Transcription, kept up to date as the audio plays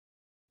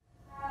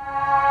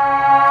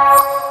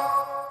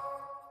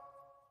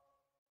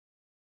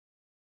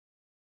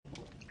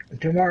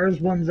Tomorrow's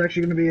one's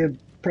actually going to be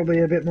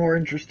probably a bit more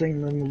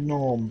interesting than the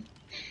norm.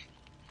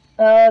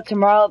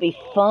 Tomorrow will be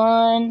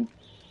fun.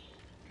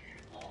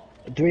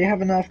 Do we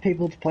have enough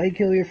people to play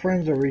Kill Your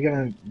Friends, or are we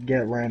going to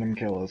get random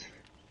killers?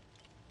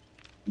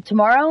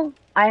 Tomorrow,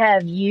 I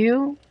have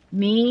you,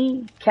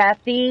 me,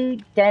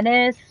 Kathy,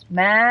 Dennis,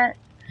 Matt,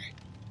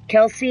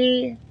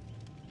 Kelsey.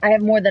 I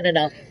have more than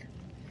enough.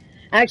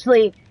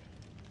 Actually,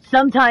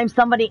 sometimes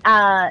somebody,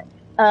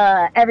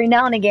 every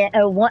now and again,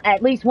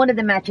 at least one of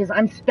the matches,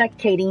 I'm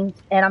spectating,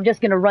 and I'm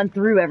just gonna run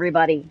through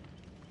everybody.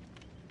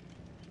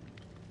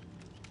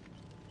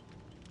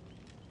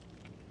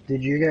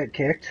 Did you get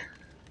kicked?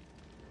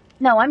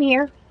 No, I'm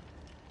here.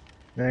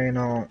 No, you're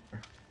not.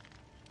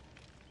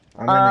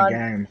 I'm in the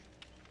game.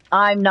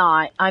 I'm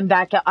not. I'm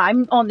back.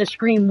 I'm on the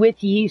screen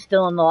with you,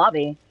 still in the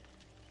lobby.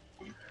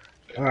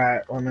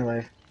 Alright, let me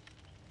leave.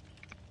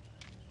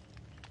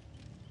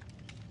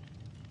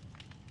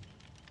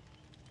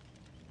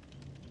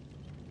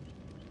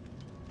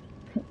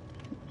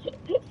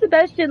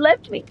 Sebastian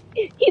left me.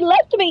 He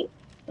left me.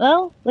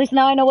 Well, at least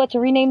now I know what to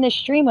rename this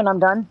stream when I'm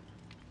done.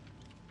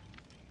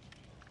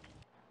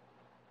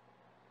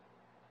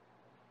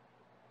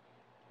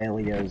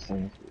 Elios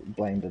and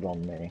blamed it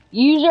on me.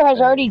 User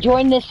has already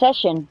joined this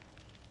session.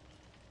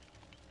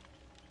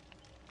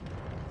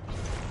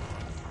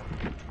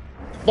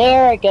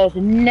 There it goes.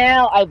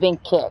 Now I've been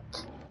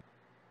kicked.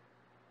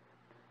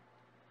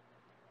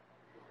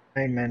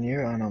 Main menu,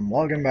 and I'm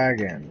logging back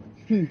in.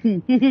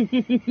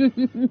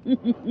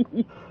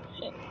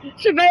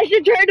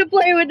 Sebastian tried to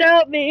play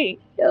without me.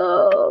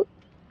 Oh.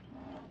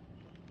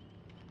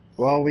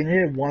 Well, we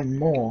needed one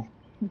more.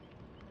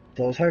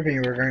 So I was hoping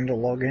you were going to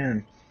log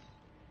in.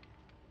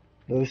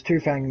 Those two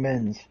Fang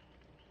Mins.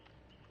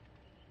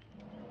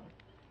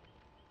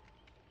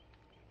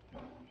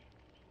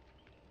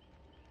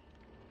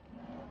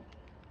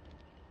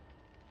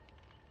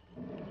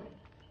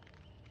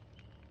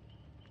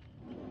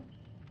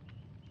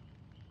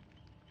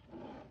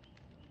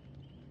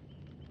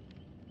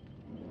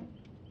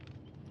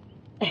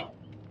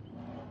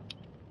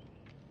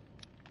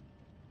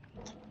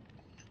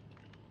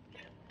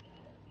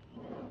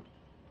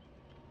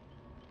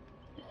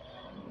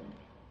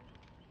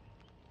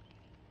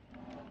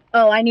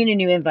 Oh, I need a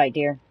new invite,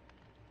 dear.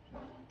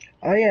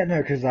 Oh yeah,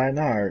 no, because I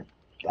know.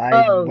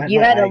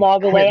 You had to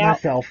log away out?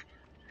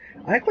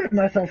 I quit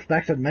myself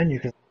back to the menu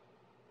because...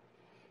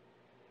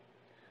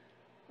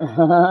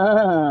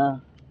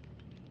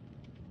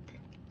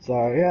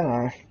 So,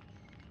 yeah.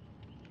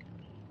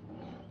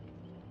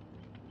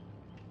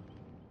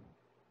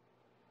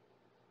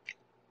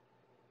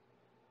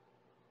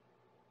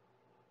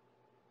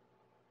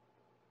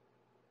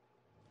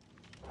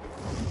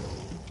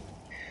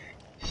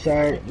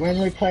 So,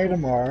 when we play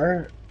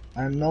tomorrow,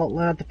 I'm not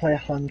allowed to play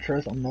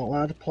Huntress, I'm not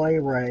allowed to play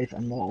Wraith,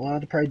 I'm not allowed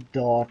to play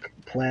Doc,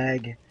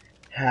 Plague,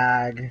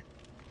 Hag.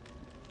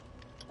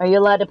 Are you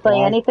allowed to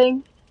play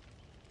anything?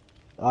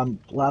 I'm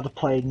allowed to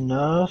play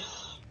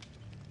Nurse.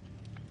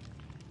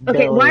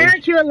 Okay, Billy, why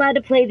aren't you allowed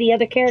to play the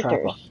other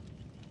characters? Trapper.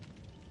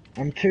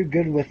 I'm too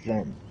good with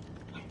them.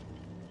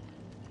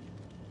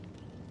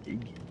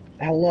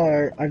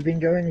 Hello, I've been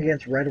going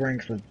against Red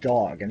Ranks with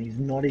Dog, and he's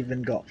not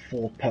even got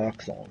 4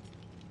 perks on.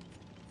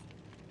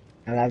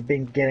 And I've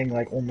been getting,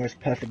 like,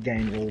 almost perfect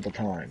games all the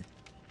time.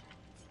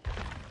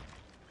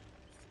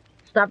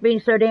 Stop being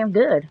so damn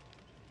good.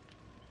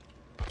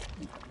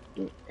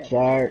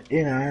 So,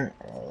 you know,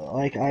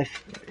 like,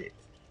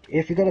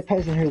 if you got a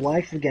person who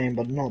likes the game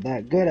but not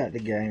that good at the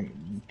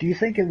game, do you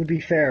think it would be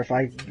fair if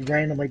I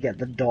randomly get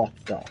the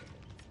Doctor?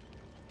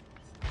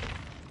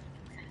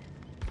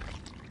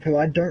 Who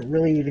I don't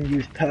really even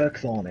use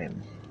perks on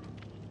him.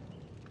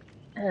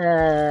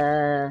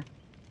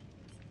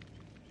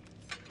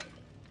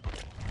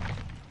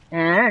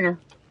 I don't know.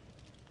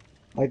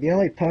 Like, the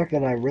only perk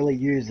that I really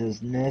use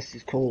is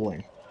Nurse's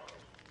Calling.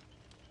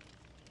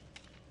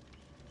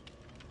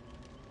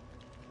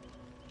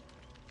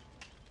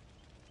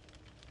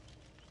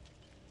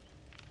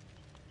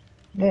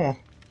 Yeah.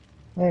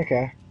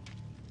 Okay.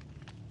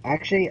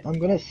 Actually, I'm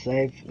gonna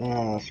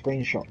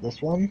screenshot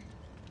this one.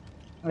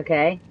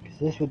 Okay. Because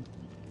this would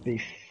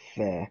be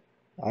fair.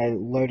 I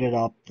loaded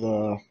up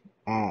the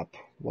app,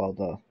 well,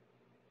 the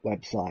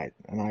website,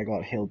 and I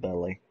got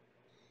Hillbilly.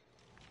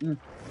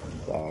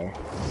 So...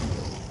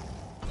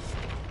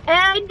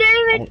 Hey,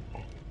 David!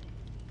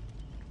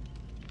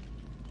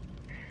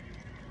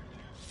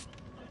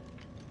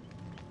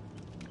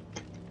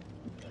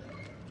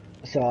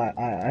 So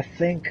I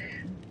think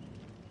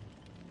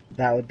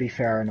that would be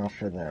fair enough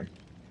for them.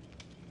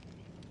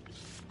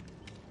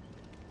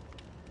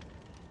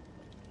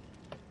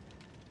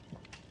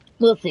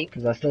 We'll see.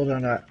 Because I still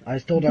don't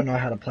know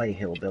how to play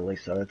Hillbilly,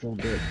 so it's all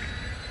good.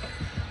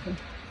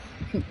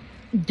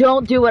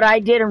 Don't do what I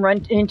did and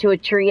run into a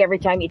tree every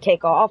time you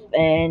take off,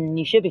 and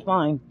you should be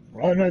fine.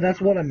 Oh no, that's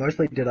what I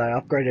mostly did. I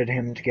upgraded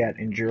him to get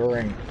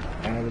Enduring,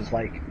 and it was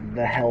like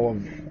the hell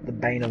of the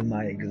bane of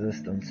my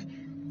existence.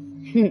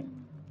 It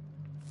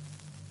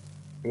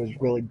was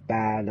really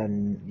bad,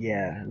 and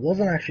yeah, it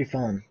wasn't actually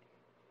fun.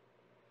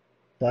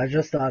 So I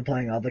just started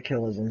playing other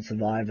killers and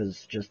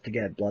survivors just to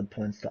get blood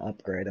points to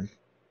upgrade them.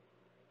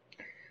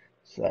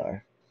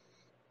 So,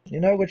 you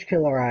know which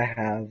killer I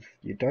have.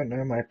 You don't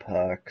know my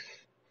perks.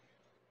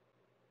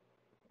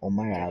 Or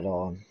my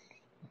add-on.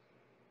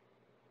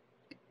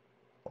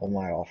 Or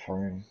my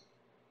offering.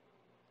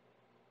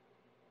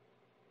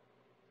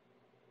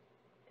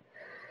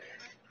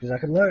 Because I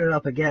could load it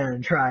up again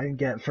and try and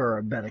get for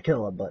a better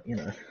killer, but, you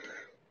know.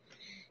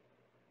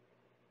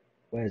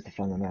 Where's the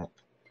fun in that?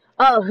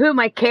 Oh, who,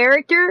 my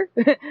character?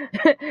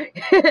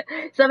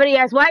 Somebody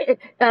asked, why,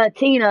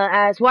 Tina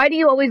asked, why do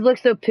you always look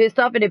so pissed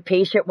off and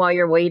impatient while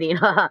you're waiting?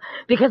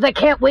 Because I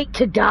can't wait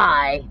to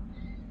die.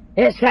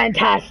 It's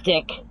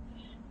fantastic.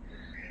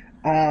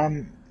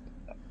 Have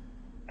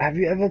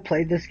you ever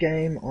played this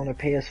game on a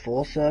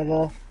PS4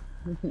 server?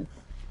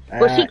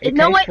 Well, It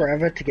no takes one,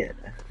 forever to get.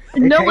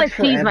 no one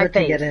sees my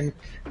face. Get in.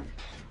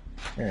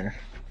 Yeah.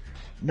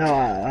 No,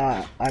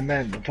 I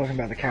meant talking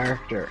about the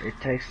character. It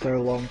takes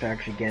so long to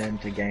actually get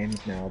into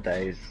games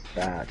nowadays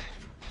that.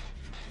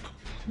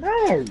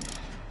 No!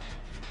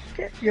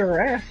 Get your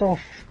ass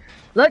off!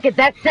 Look at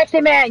that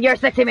sexy man! You're a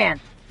sexy man!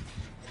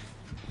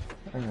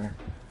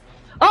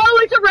 Oh,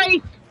 it's a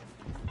race!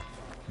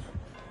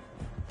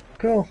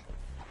 Cool.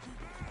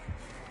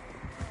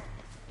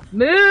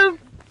 Move!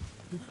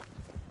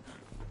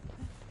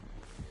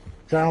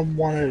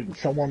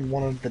 Someone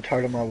wanted the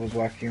totem I was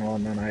working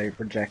on and I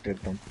rejected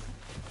them.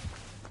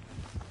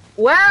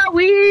 Well,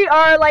 we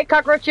are like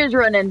cockroaches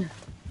running.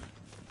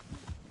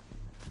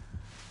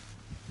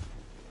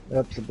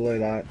 Oops, I blew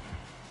that.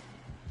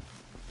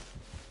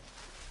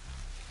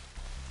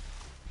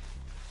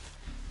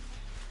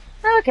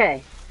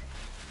 Okay.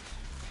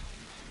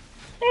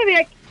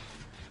 Maybe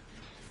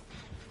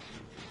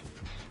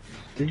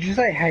Did you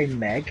say, hey,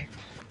 Meg?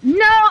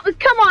 No!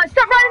 Come on!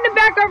 Stop running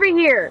back over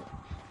here!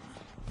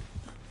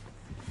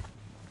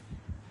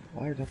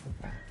 Why double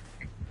back?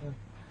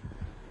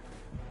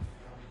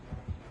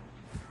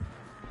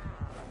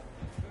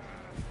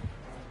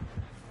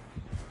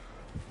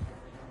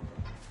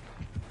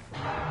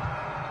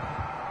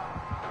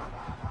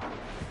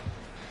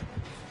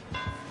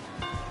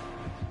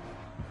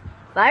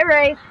 Bye,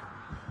 Rafe.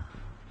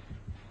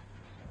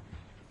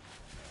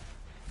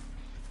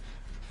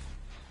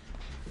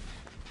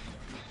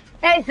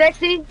 Hey,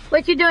 sexy.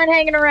 What you doing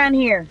hanging around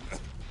here?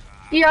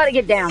 You ought to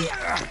get down.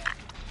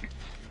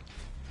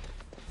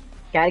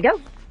 Gotta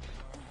go.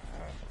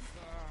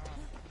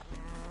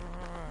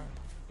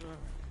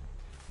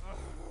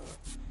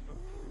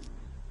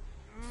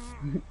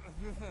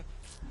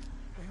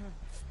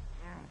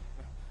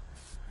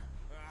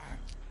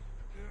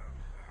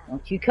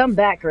 Don't you come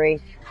back,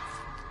 Grace.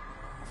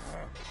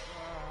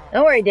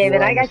 Don't worry,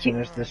 David. I got you.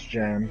 Finish this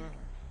gen.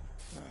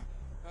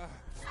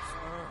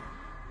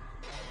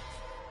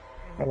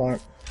 Hello.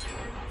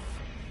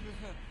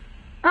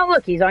 Oh,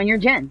 look, he's on your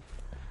gen.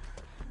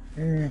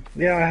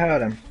 Yeah, I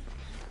heard him.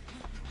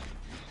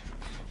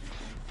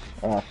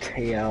 Oh,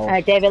 TL. All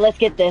right, David, let's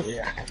get this.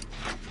 Yeah.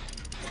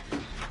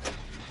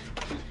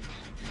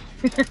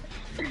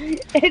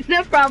 It's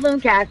no problem,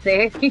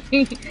 Cassie.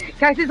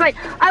 Cassie's like,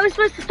 I was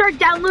supposed to start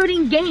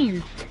downloading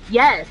games.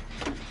 Yes.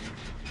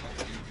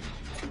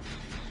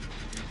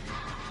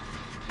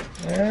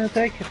 Yeah,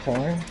 take your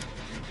time.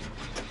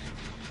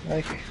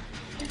 Like...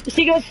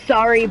 She goes,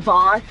 sorry,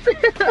 boss.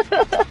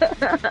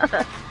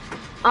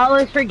 All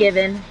is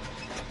forgiven.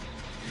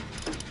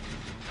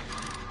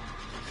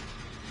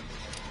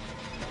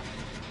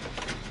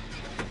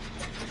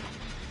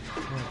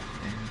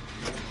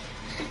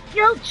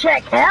 Skill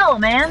check hell,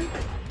 man.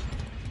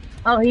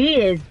 Oh, he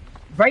is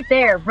right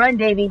there. Run,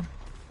 Davy.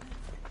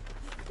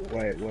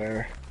 Wait,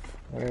 where?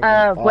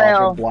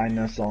 Well,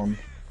 blindness on.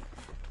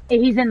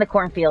 He's in the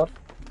cornfield,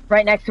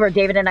 right next to where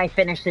David and I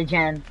finished the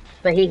gen.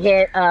 But he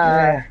hit,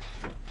 Yeah.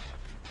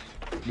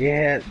 You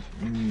hit,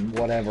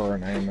 whatever her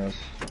name is.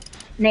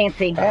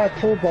 Nancy.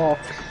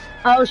 Toolbox.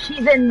 Oh,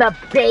 she's in the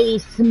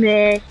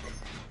basement.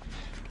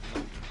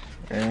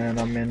 And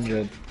I'm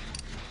injured.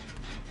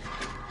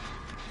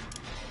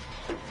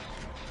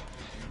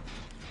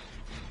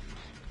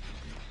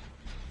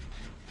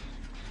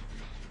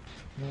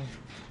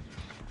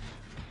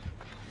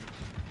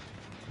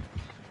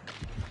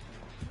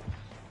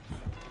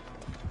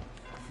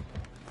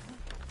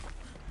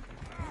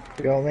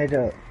 You want me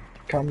to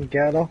come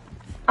get her?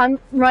 I'm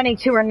running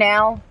to her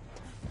now.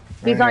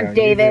 He's Okay, on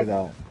David. You do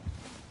that.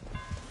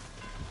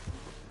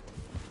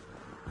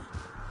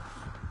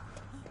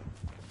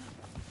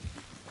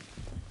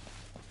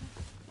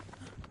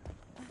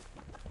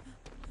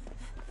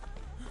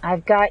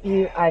 I've got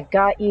you, I've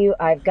got you,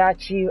 I've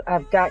got you,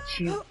 I've got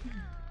you.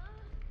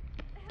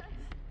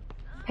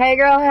 Hey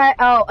girl, hey.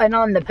 Oh, and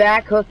on the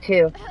back hook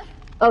too.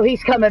 Oh,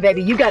 he's coming,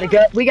 baby. You gotta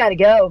go. We gotta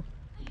go.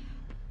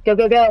 Go,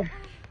 go, go.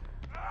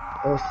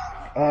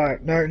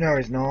 Alright, no,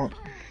 he's not.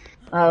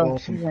 Oh,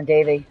 Awesome. he's on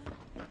Davey.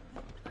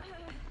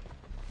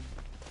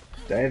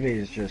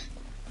 Davy's just...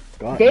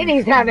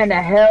 Davy's having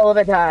a hell of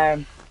a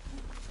time.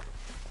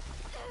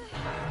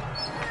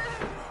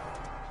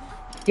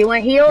 Do you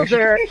want heels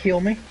or... Can you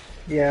heal me?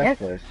 Yeah, Yes.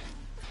 please.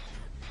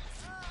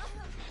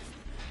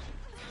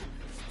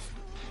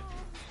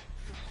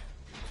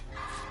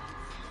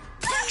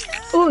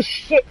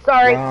 shit,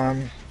 sorry.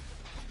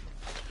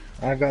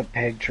 I've got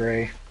Peg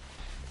Tree.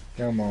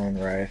 Come on,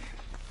 Wraith.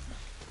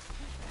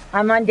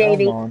 I'm on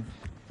Davy. Come on.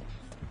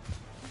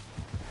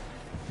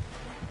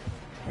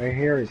 I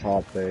hear his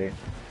heartbeat.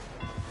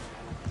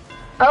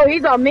 Oh,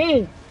 he's on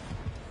me.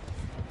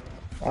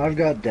 I've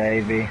got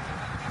Davy.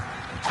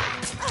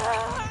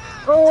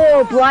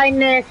 Oh,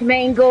 blindness,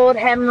 mangled,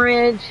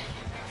 hemorrhage.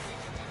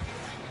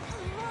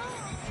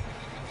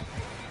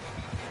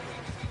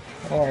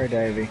 Sorry,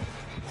 Davy.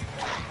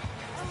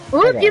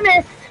 Oop, you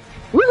missed.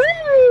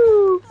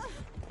 Woohoo!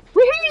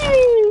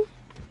 Woohoo!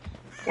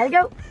 Gotta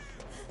go.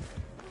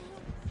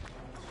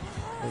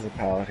 There's a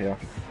pallet here.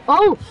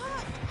 Oh!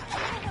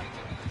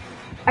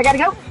 I gotta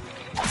go.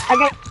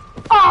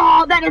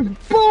 Oh, that is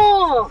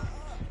bull!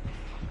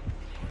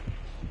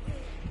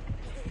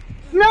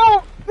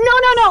 No!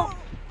 No!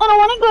 I don't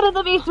want to go to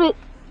the basement.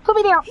 Put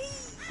me down.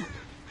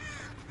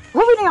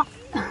 Put me down.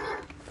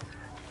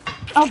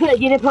 Oh, good.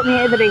 You didn't put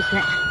me in the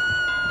basement.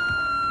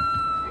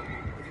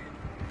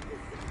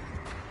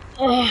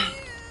 Oh.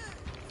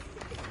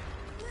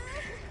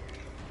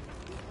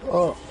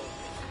 Oh.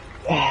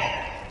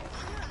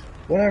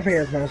 Wonder if he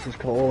has Nurse's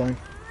Calling.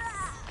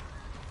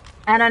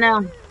 I don't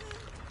know.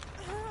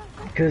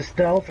 Because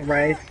Stealth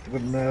Wraith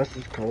with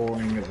Nurse's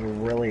Calling is a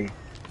really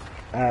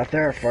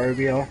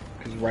Theraphobia,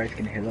 because Wraith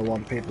can hit a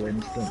lot of people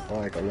instant,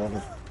 like a lot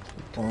of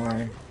the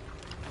time.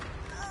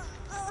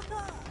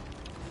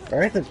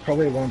 Wraith is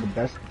probably one of the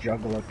best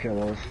juggler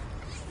killers.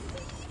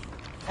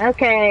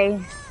 Okay.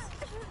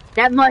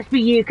 That must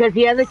be you, because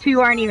the other two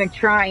aren't even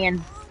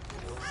trying.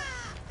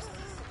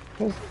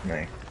 Who's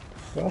me?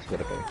 Who else would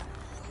it be?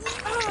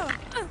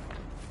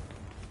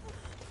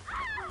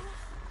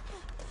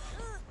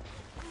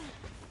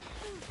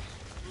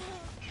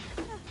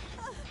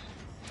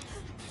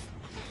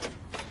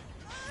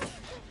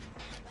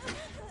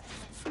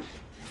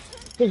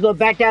 Just go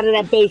back down to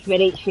that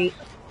basement, 8th Street.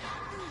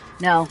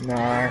 No.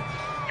 No.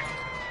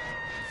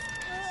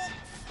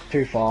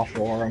 Too far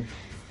for him.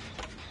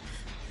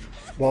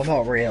 Well,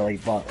 not really,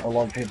 but a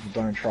lot of people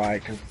don't try it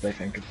because they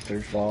think it's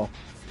too far.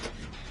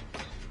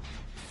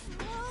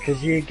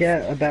 Because you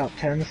get about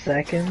 10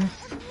 seconds,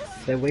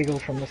 they wiggle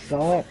from the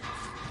start.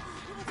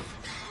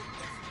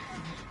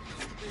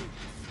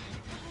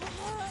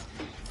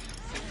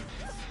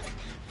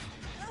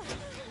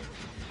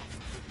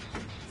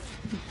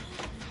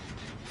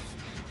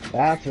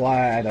 That's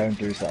why I don't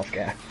do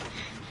self-care.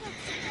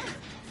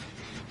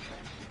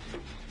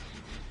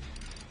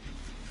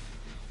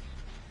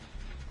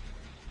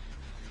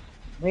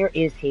 Where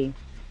is he?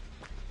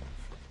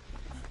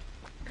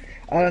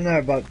 I don't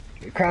know, but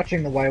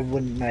crouching the way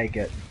wouldn't make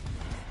it.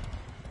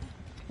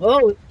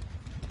 Oh!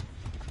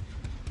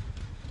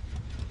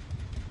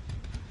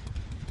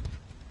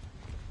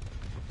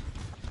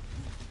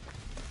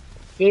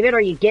 David,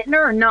 are you getting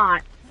her or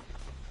not?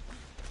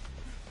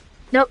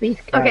 Nope, he's...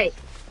 Okay.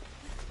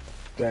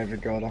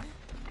 David got her.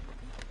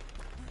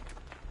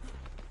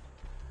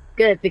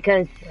 Good,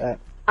 because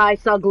I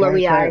saw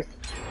glowy eyes.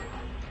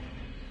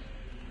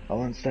 I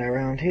won't stay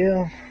around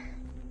here.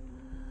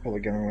 Probably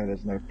going where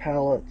there's no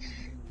pallets.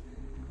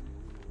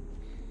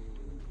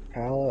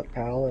 Pallet.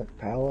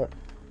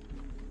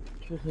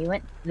 Okay, he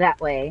went that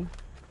way.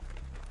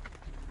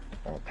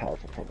 Oh,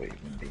 pallets are probably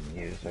even being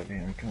used over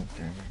here. God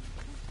damn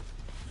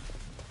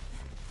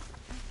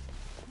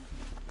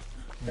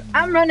it.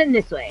 I'm running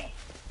this way.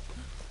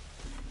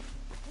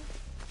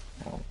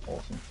 Oh,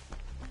 awesome.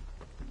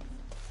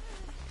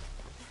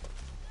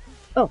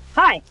 Oh,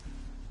 hi.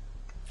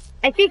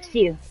 I fixed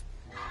you.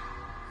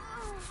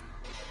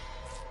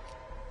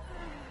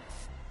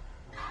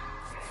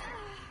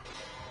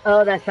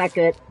 Oh, that's not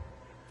good.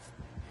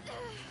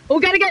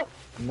 Oh, gotta go.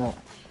 No.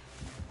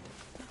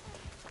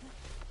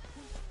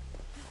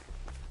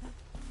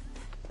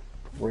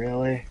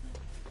 Really?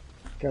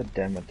 God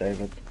damn it,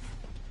 David.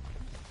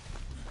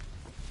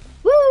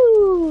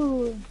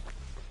 Woo!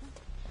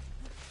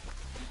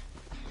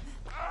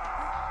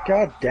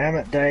 God damn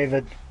it,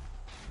 David.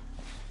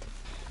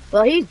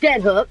 Well, he's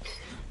dead hooked.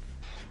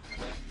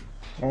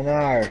 I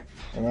know.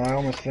 And I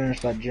almost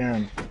finished that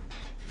gem.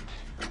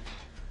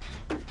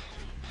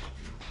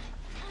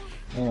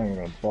 I'm not even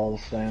gonna bother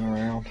staying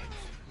around.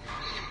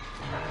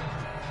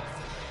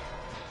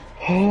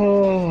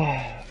 Oh,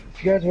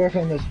 if you guys work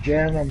on this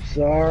gen, I'm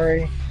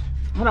sorry.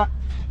 Hold on.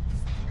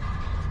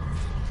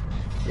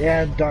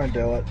 Yeah, don't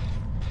do it.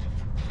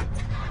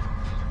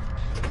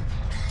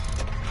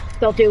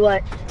 Don't do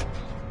what?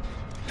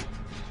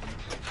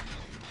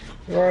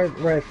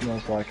 Wraith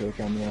most likely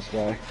coming this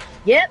way.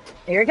 Yep,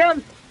 here it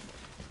comes.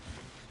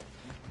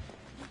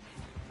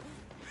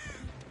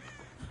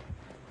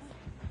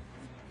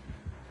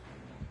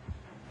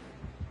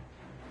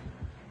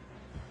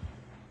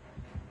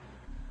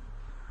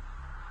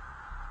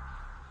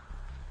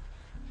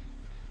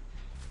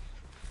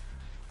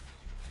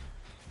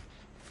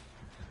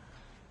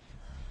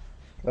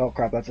 Oh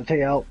crap, that's a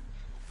TL.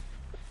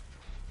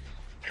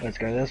 Let's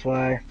go this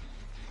way.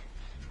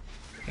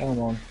 Come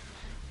on.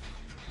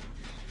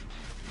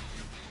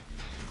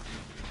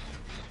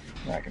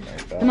 I can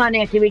make that. Come on,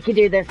 Nancy, we can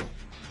do this.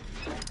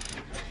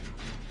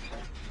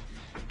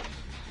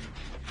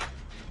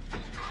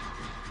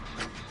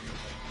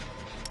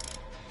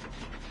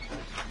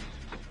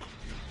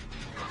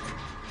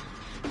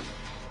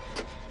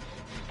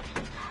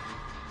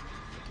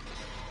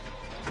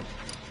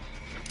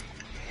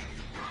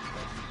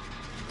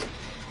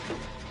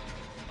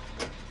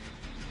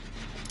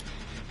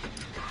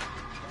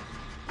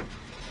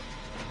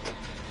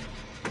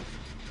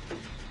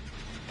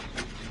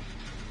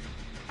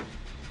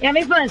 Yeah,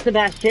 make fun,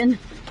 Sebastian.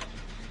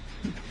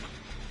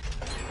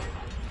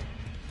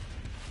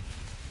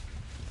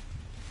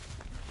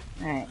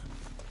 Alright.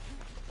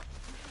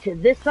 To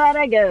this side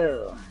I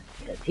go.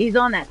 Because he's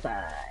on that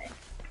side.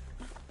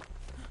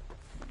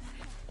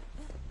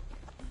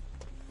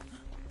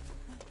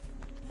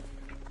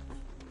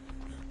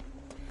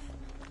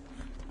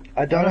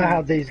 I don't know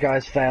how these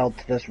guys failed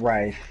to this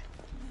Wraith.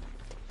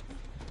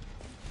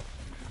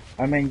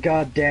 I mean,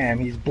 goddamn,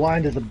 he's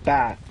blind as a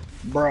bat.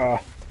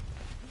 Bruh.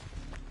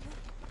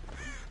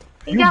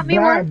 He got me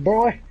blind, one.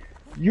 boy.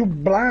 You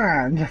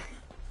blind.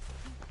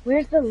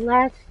 Where's the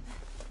last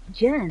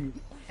gens?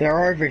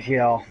 They're over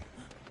here.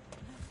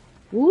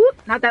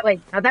 Whoop! Not that way.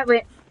 Not that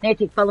way.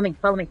 Nancy, follow me.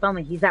 Follow me. Follow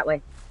me. He's that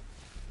way.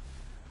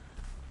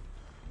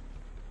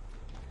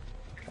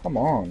 Come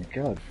on.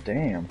 God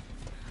damn.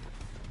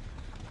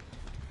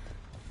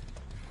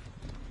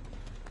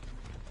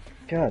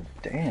 God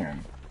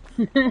damn.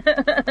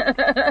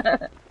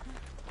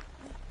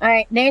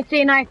 Alright,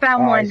 Nancy and I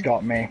found one. He's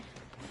got me.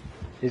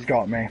 He's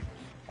got me.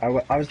 I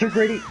was too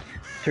greedy.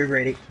 Too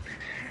greedy.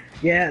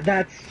 Yeah,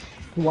 that's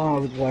the one I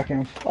was working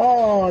on.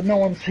 Oh, no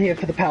one's here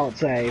for the pallet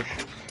save.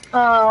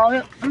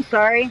 Oh, I'm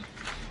sorry.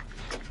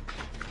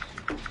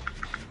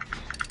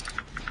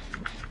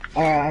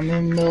 Alright, I'm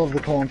in the middle of the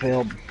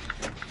cornfield.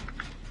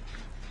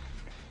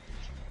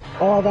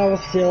 Oh, that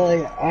was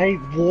silly. I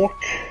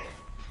walked.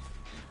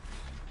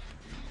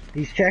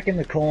 He's checking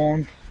the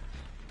corn.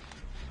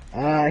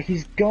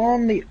 He's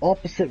gone the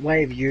opposite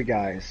way of you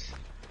guys.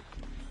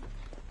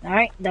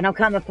 Alright, then I'm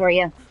coming for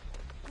you.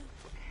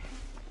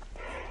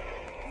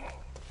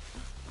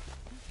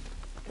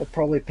 That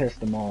probably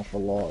pissed him off a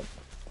lot.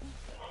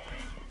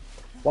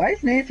 Why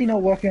is Nancy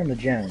not working on the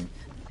gen?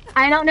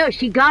 I don't know.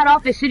 She got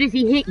off as soon as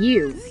he hit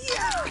you.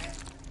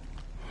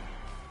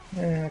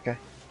 Yeah, okay.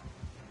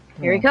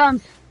 Here he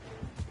comes.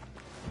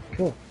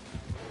 Cool.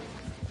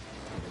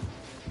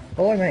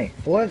 Follow me.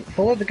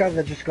 Follow the guy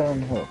that just got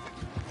on the hook.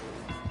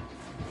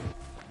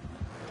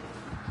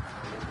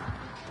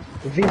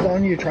 If he's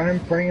on you, try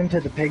and bring him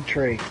to the pig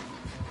tree.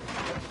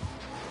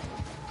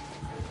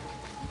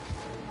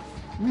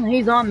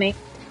 He's on me.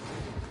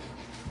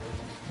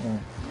 Oh.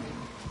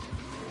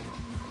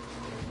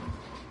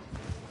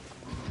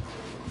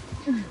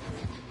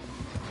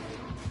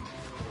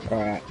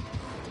 Alright.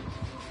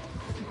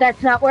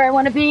 That's not where I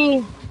want to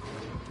be.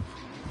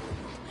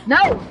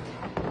 No!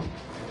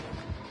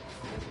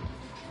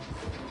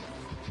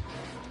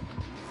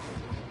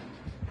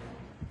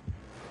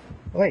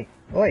 Oi,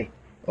 oi,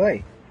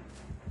 oi,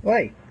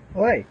 oi,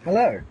 oi,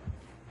 hello.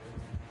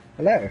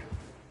 Hello.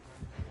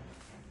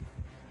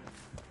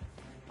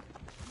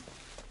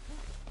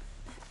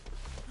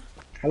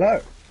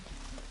 Hello.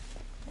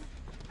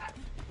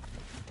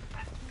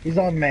 He's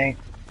on me.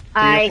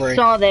 I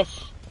saw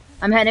this.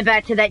 I'm heading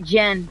back to that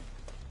gen.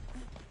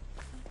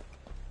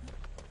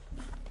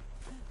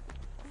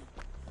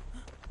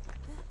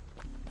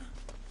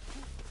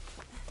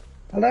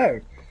 Hello.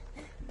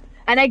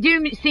 And I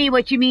do see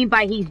what you mean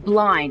by he's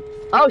blind.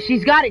 Oh,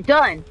 she's got it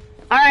done.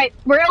 Alright,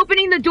 we're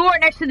opening the door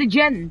next to the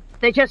gen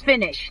that just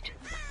finished.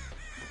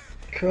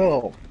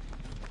 Cool.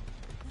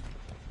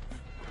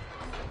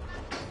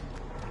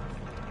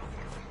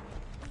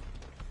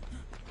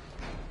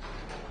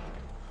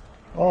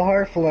 Oh,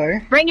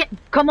 hopefully. Bring it.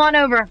 Come on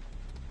over.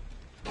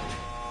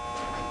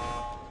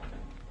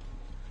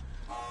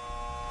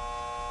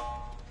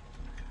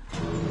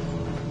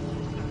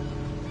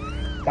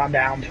 I'm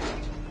downed.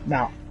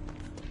 No.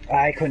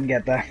 I couldn't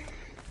get there.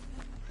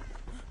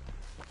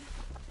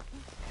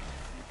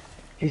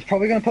 He's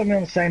probably going to put me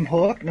on the same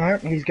hook. No,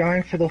 he's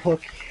going for the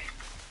hook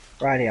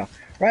right here.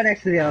 Right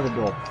next to the other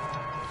door.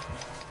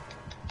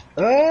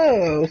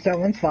 Oh,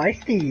 someone's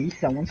feisty.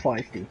 Someone's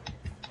feisty.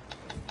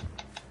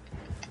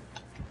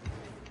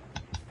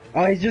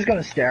 Oh, he's just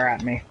going to stare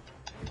at me.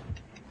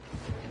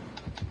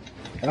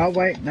 Oh,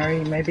 wait. No,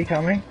 he may be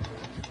coming.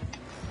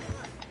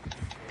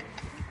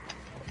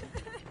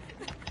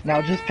 Now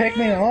just pick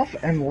me off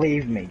and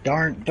leave me.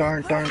 Don't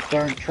try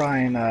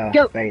and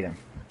bait him.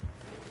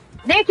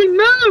 Nancy,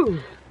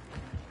 move!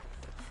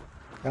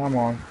 Come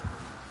on.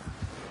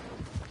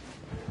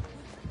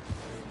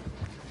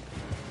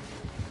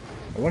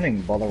 I wouldn't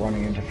even bother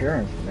running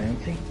interference,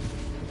 Nancy.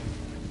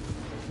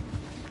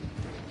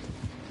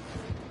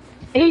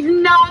 He's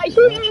not.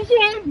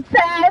 He's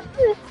bad.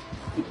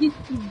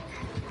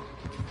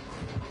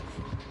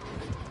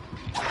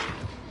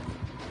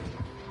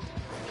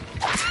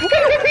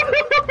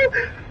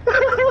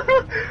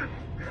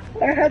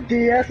 I had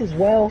DS as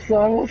well, so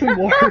I wasn't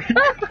worried.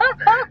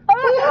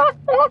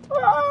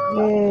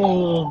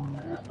 Oh.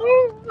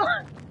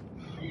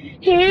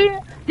 He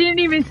didn't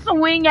even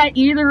swing at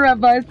either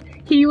of us.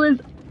 He was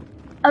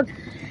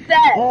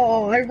upset.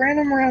 Oh, I ran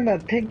him around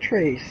that pig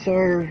tree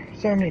so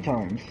many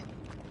times.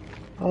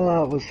 Oh,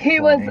 that was funny. He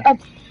was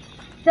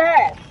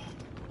obsessed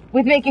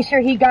with making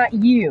sure he got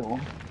you.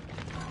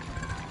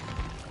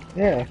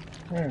 Yeah.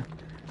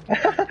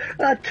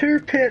 A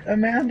two-pit,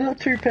 Amanda,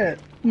 two-pit.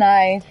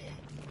 Nice.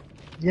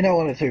 You know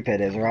what a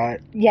two-pit is, right?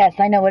 Yes,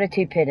 I know what a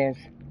two-pit is.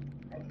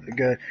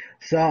 Good.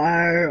 So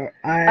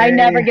I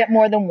never get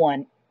more than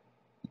one.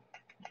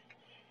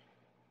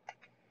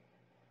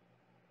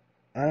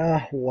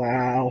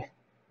 Wow.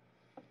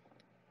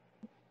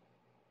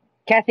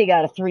 Kathy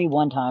got a 3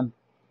 one time.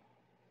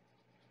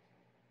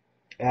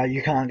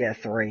 You can't get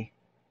 3.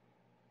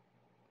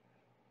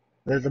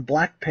 There's a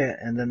black pit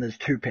and then there's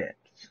 2 pits.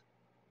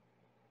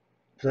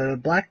 So the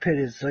black pit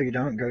is so you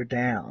don't go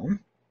down.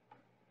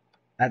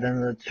 And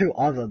then the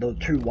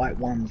 2 white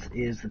ones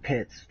is the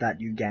pits that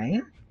you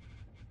gain.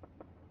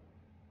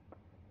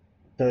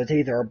 So it's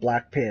either a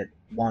black pit,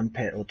 1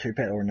 pit, or 2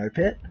 pit, or no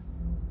pit.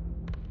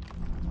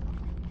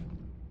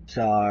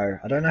 So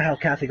I don't know how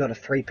Kathy got a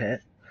 3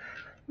 pit.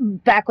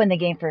 Back when the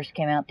game first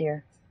came out,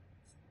 dear.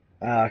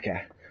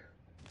 Okay.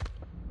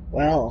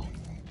 Well.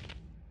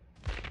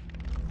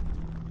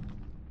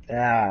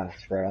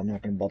 Screw it, I'm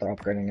not going to bother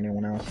upgrading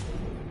anyone else.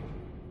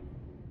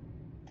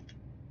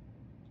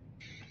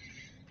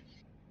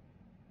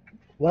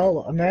 Well,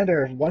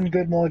 Amanda, 1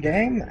 good more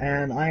game,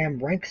 and I am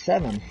rank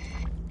 7.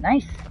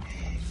 Nice.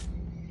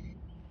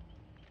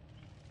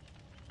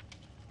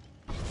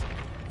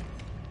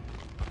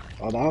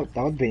 Oh, that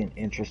would be an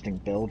interesting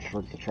build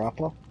for the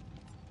Trapper.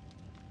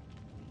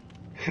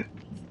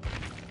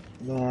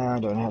 Nah, I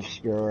don't have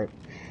Spirit.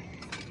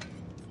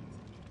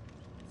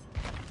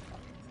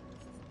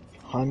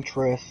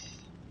 Huntress.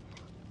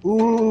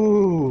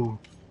 Ooh!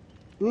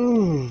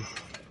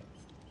 Oof!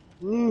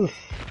 Oof!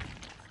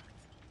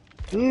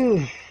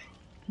 Oof!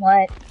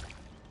 What?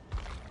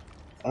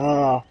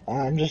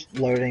 I'm just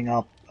loading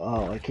up,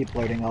 I keep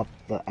loading up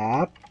the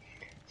app.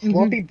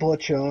 Sloppy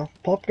Butcher,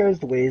 Pop Goes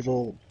the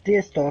Weasel,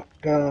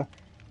 Deerstalker,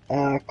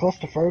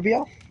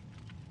 Claustrophobia,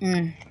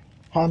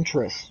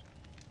 Huntress.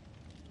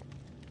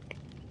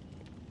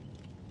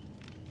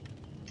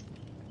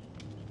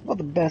 Not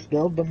the best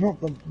build, but not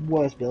the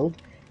worst build.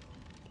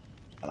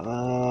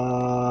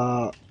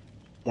 That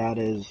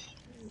is...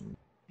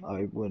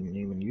 I wouldn't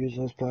even use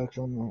those perks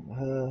on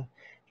her.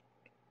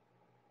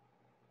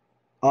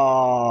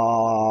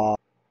 I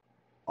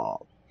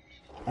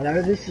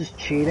know this is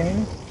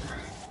cheating.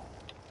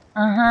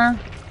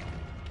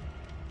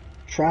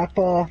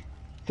 Trapper,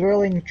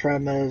 Thrilling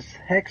Tremors,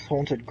 Hex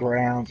Haunted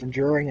Grounds,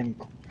 Enduring, and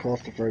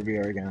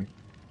Claustrophobia again.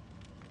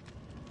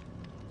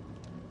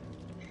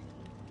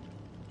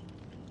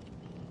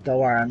 Don't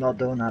worry, I'm not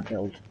doing that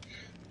build.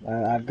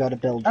 I've got a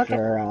build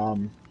for,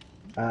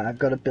 I've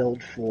got a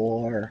build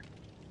for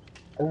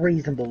a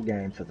reasonable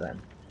game for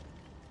them.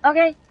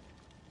 Okay.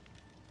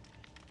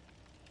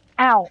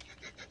 Ow.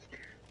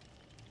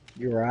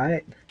 You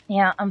right?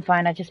 Yeah, I'm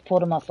fine. I just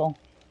pulled a muscle.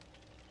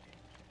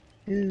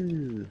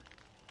 Ooh.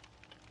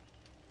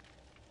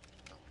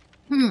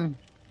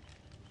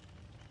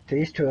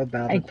 These two are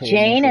about to pull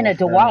Jane and a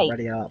Dwight.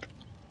 Ready up.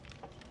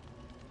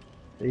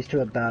 These two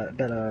are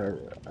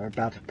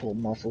about to pull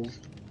muscles.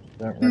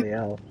 Don't ready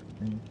out.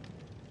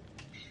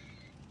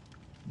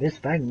 This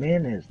Fang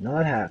Min is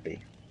not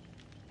happy.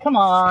 Come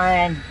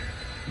on.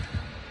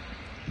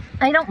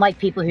 I don't like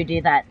people who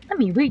do that. Let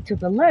me wait till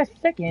the last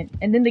second,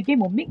 and then the game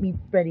will make me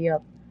ready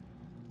up.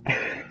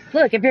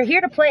 Look, if you're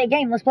here to play a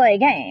game, let's play a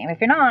game. If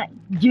you're not,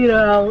 get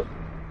out.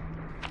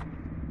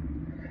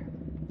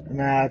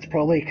 Nah, it's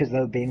probably because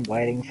they've been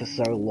waiting for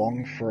so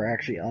long for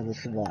actually other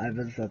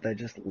survivors that they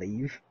just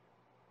leave.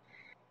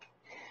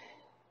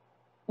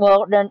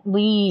 Well, then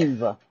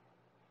leave.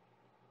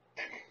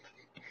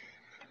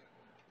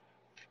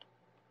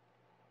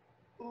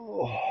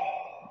 Oh.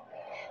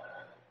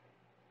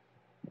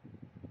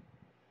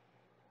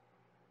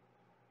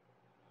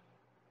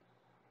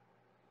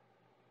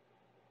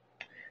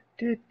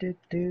 Any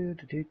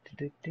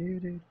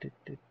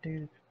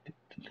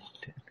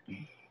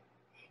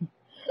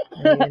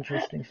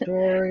interesting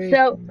stories?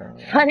 So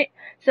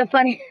No.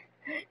 funny.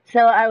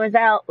 So I was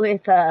out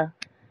with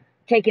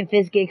taking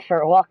Fizzgeek for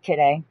a walk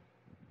today,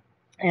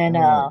 and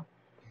a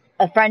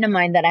friend of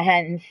mine that I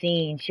hadn't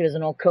seen, she was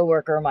an old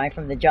coworker of mine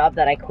from the job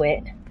that I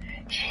quit.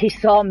 She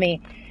saw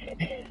me.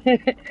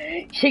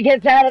 She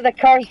gets out of the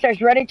car,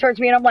 starts running towards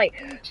me, and I'm like,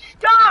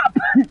 "Stop!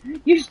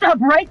 You stop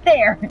right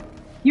there!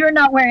 You're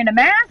not wearing a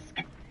mask.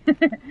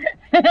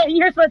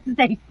 You're supposed to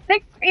stay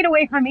 6 feet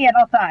away from me at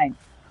all times."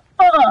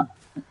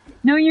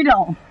 No, you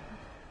don't.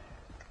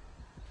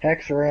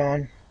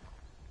 Hexaron.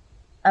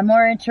 I'm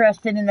more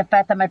interested in the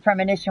fact that my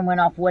premonition went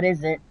off. What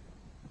is it?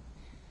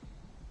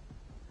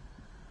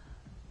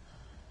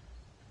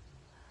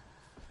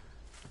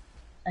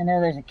 I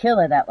know there's a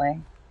killer that way.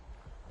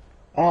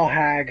 Oh,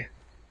 Hag.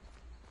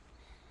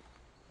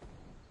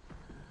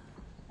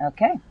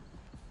 Okay.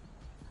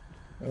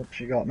 Oh,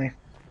 she got me.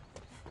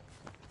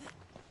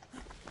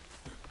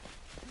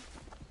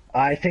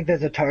 I think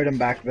there's a totem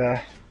back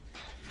there.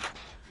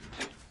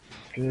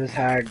 This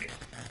hag...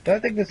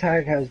 Don't think this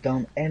hag has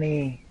done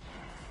any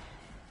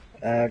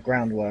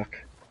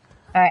groundwork.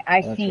 Alright,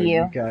 I see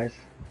you. Guys.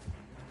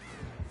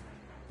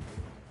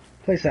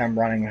 Please say I'm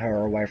running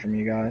her away from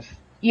you guys.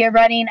 You're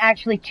running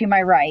actually to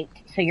my right,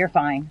 so you're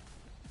fine.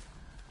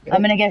 Yep.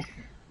 I'm gonna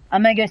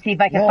go see if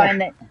I can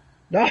find it.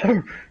 No!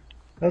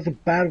 That was a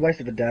bad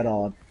waste of a dead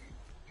odd.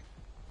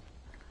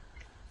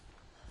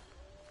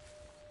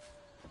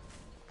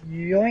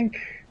 Yoink.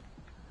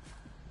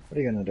 What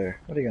are you gonna do?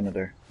 What are you gonna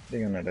do? What are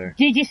you gonna do?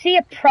 Did you see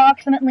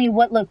approximately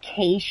what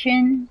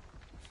location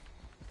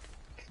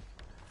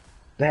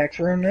The hex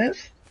room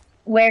is?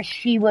 where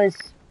she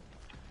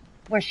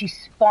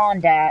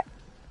spawned at?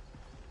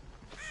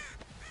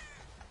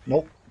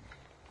 Nope.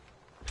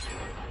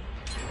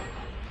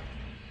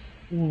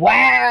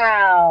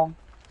 Wow.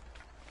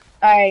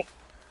 Alright.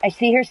 I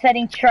see her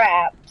setting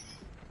traps.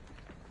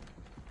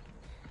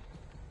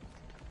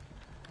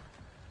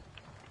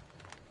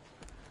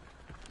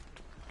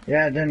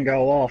 Yeah, it didn't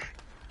go off.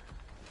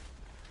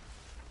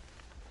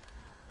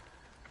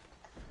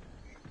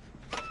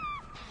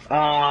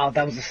 Ah,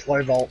 that was a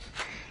slow volt.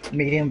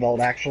 Medium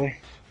volt, actually.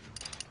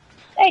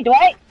 Hey,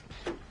 Dwight.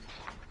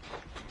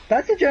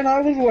 That's the gen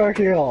I was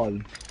working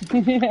on.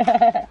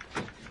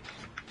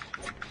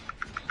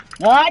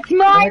 Oh, it's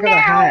Then I mine got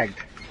now. hagged.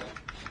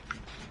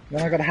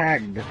 Then I got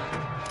hagged.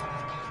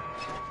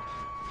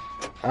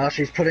 Oh,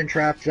 she's putting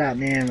traps out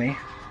near me.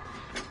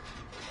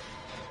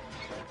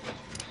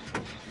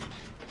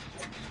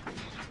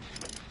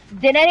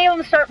 Did any of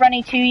them start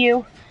running to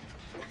you?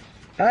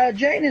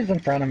 Jane is in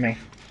front of me.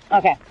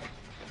 Okay.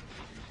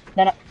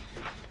 Then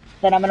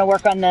I'm gonna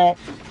work on the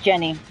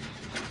Jenny.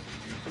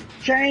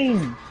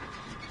 Jane!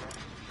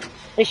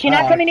 Is she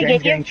not coming to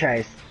Jane's get you? getting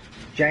chased.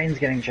 Jane's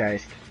getting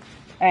chased.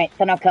 Alright,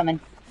 then I'm coming.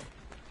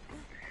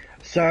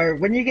 So,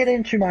 when you get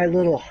into my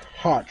little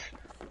hut,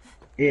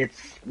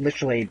 it's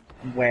literally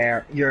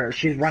where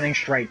she's running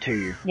straight to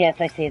you. Yes,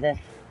 I see this.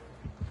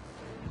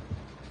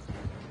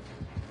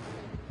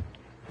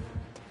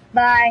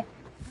 Bye.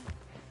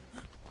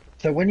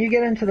 So when you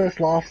get into this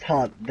last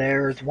hut,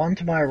 there's one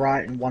to my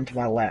right and one to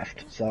my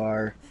left.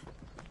 So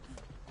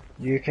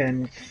you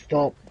can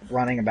stop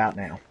running about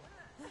now.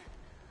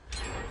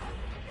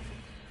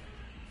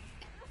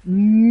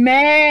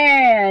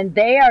 Man,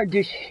 they are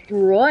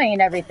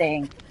destroying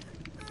everything.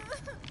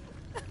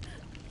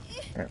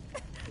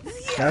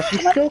 Now she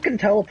still can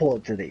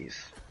teleport to these.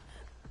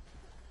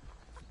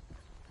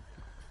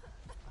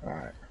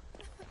 Alright.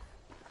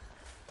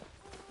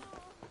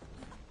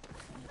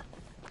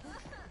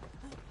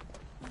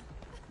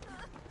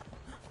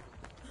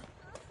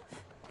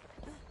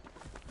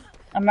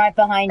 I'm right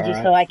behind you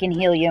so I can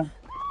heal you.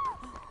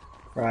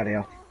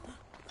 Rightio.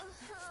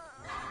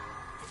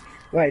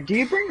 Wait, do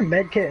you bring a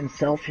medkit and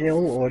self-heal,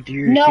 or do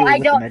you No, heal I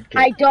with don't. the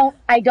medkit?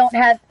 I don't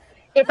have.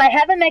 If I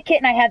have a medkit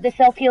and I have the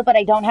self-heal, but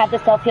I don't have the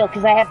self-heal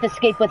because I have to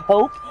escape with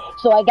hope,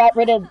 so I got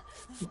rid of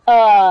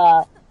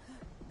I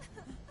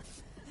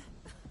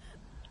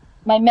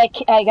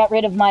got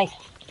rid of my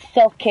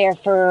self-care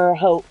for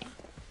hope.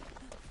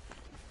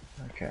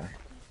 Okay.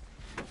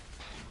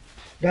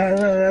 No,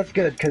 that's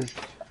good, because,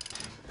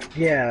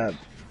 yeah,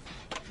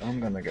 I'm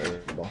gonna go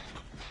though.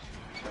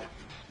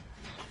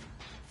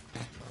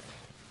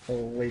 At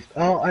least,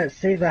 oh, I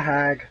see the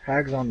hag.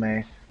 Hag's on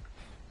me.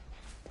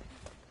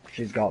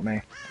 She's got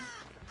me.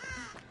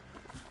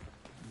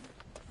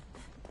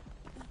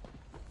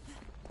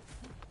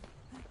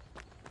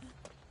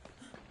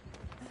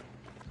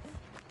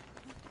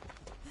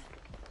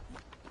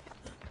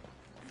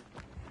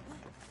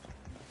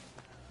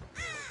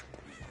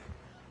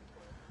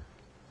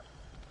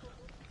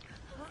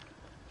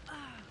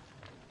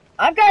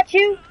 I've got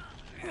you.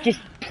 Just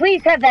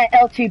please have that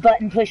L2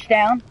 button pushed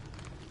down.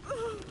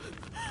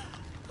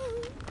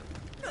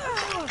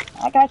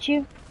 I got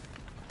you.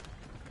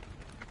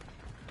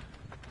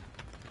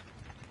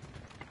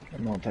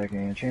 I'm not taking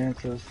any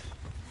chances.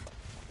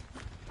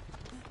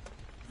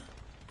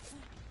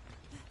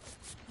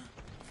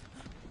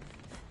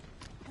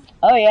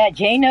 Oh yeah,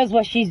 Jane knows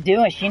what she's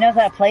doing. She knows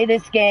how to play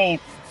this game.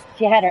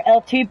 She had her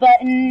L2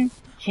 button.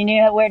 She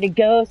knew where to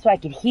go so I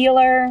could heal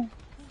her.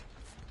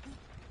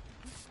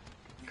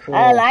 Cool.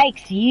 I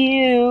likes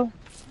you.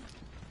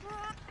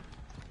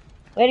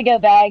 Way to go,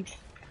 Bags.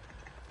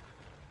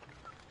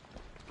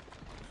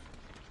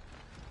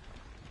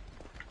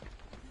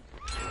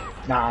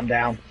 Nah, I'm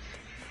down.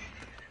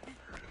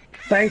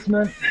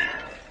 Basement.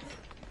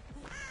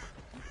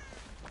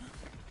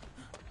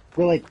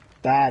 Really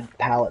bad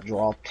pallet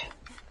dropped.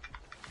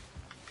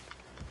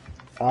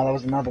 Oh, there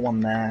was another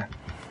one there.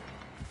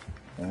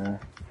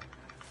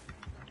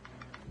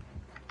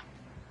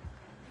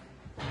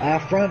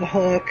 Front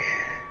hook.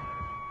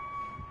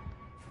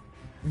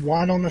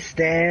 One on the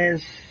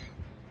stairs.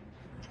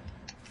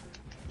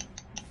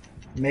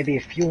 Maybe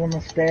a few on the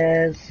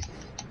stairs.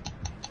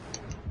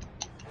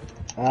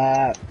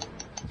 Hey,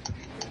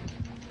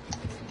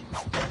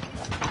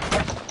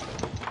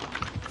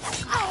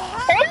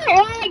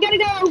 I gotta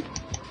go.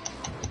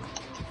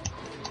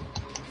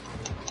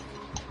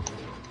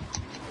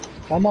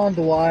 Come on,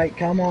 Dwight.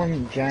 Come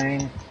on,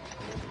 Jane.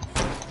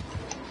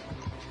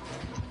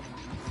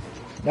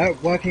 No,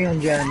 working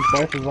on Jen,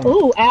 both of them.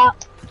 Ooh,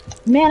 out.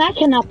 Man, I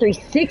cannot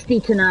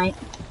 360 tonight.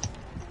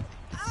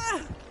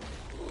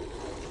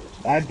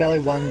 I barely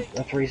won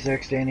a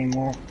 360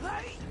 anymore.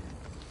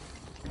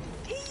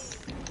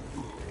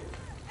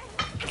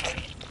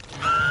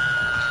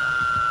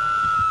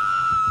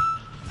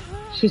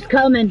 She's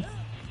coming.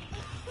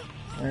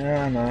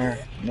 Yeah, no,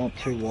 not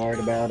too worried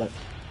about it.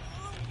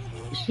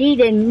 She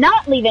did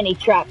not leave any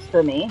traps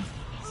for me.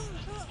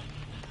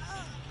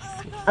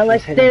 She's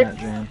Unless hitting there, that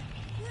jam.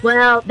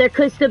 well, there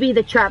could still be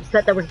the traps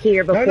that were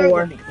here No, no,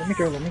 before. let me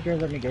go, let me go,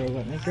 let me go,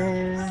 let me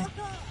go.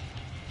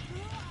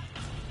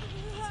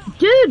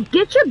 Dude,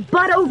 get your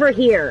butt over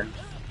here.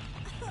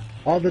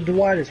 Oh, the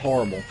Dwight is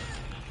horrible.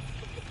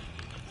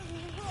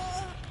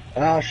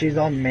 Oh, she's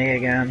on me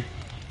again.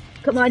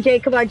 Come on,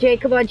 Jade, come on, Jade,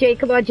 come on, Jade,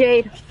 come on,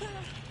 Jade.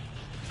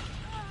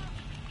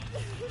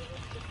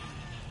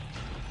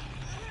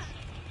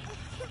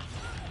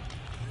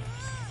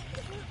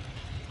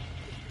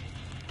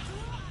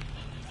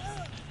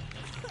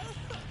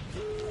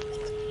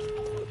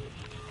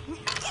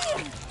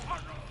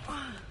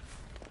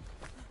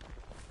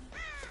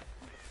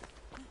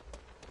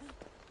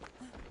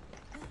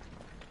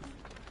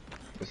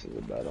 This is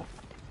a better.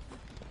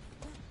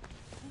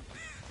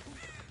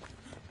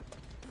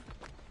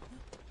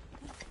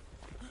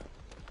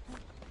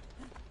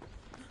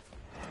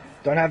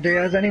 Don't have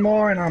Diaz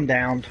anymore, and I'm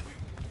downed.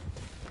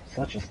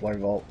 Such a slow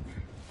vault.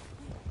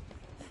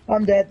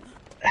 I'm dead.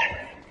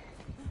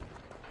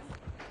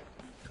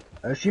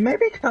 She may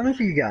be coming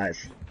for you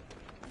guys.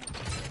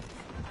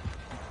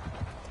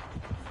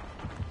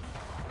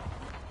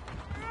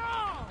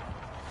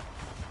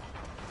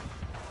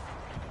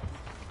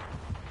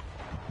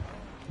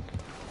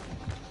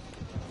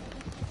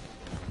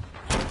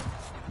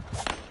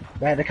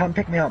 They had to come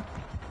pick me up.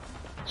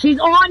 She's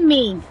on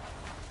me.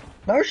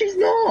 No, she's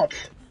not.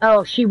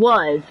 Oh, she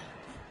was.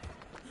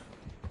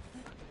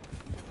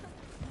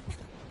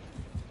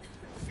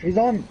 She's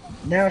on.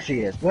 Now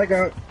she is. Let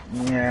go.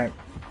 Yeah.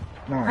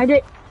 No. I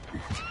did.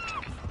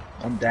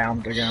 I'm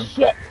downed again.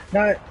 Shit.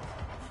 No.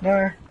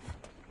 No.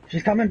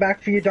 She's coming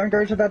back for you. Don't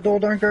go to that door.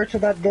 Don't go to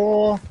that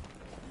door.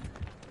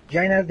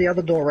 Jane has the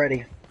other door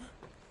ready.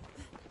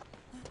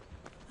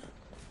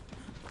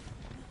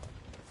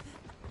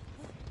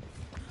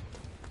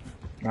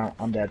 No,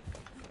 I'm dead.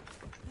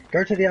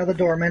 Go to the other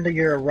door. Amanda,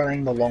 you're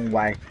running the long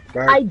way.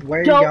 Go.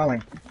 Where are you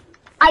going?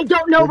 I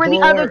don't know where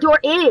the other door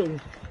is.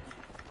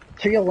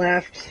 To your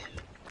left.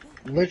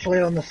 Literally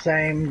on the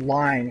same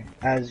line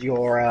as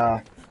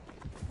your,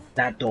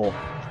 that door.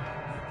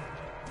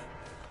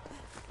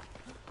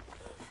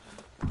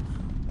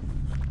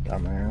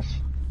 Dumbass.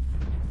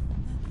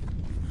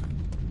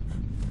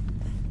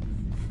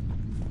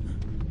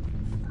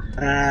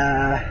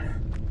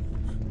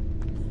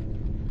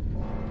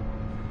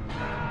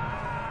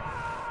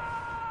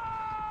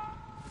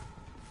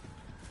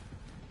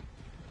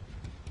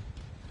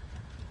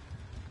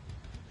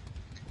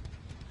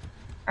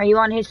 Are you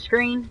on his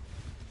screen?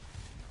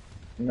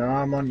 No,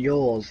 I'm on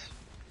yours.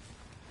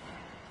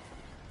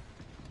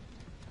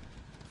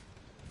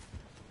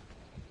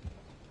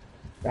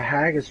 The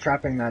hag is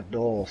trapping that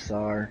door,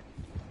 so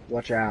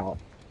watch out.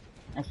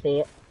 I see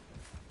it.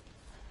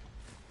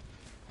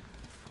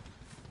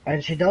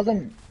 And she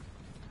doesn't.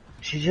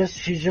 She's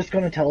just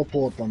gonna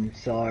teleport them.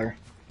 So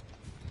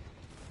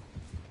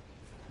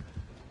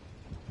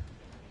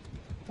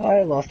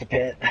I lost a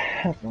pit.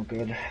 That's not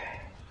good.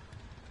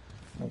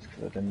 That's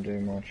because I didn't do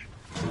much.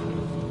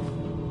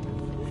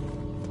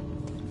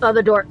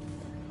 Other door.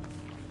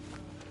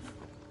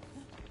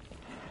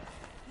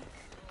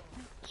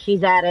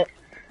 She's at it.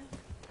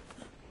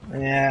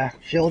 Yeah,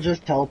 she'll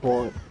just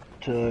teleport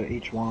to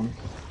each one.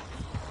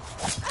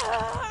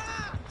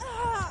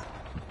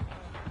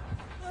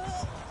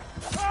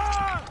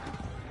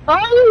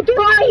 Oh,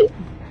 Dwight!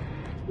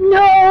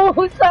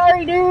 No,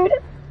 sorry, dude.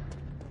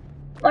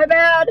 My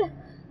bad.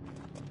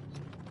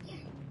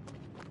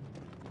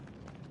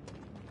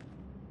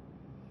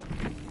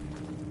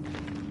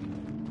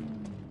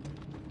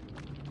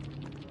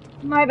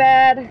 My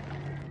bad.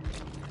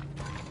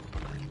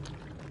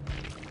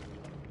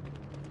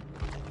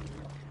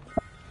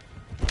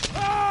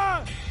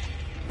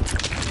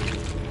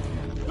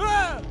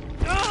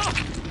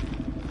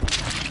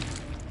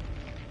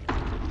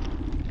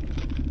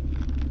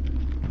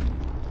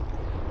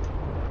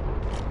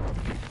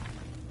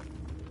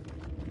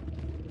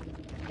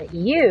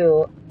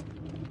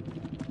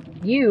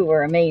 You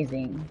were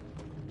amazing.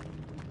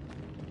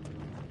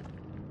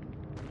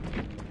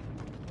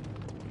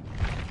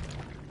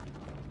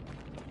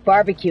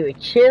 Barbecue,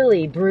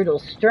 chili, brutal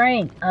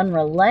strength,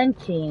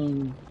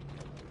 unrelenting.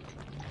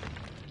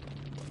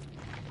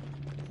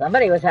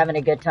 Somebody was having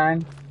a good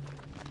time.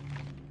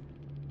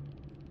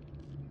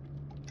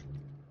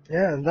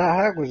 Yeah, that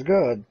hack was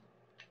good.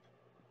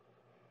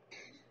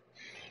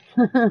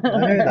 I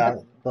knew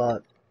that,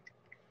 but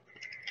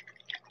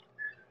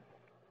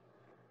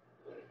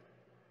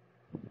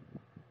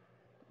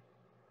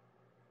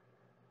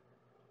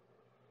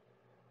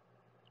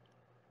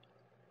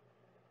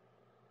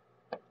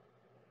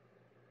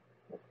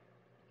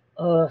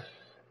Ugh.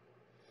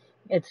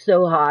 It's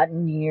so hot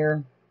in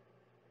here.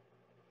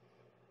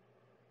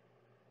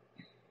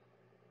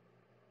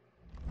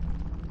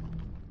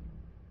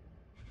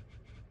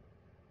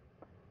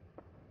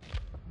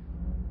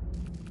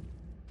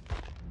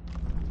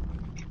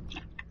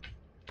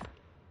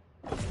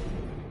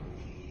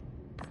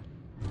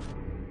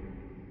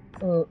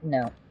 Oh,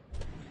 no.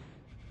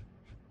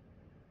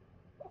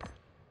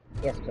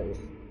 Yes, please.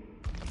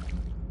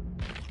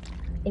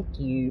 Thank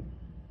you.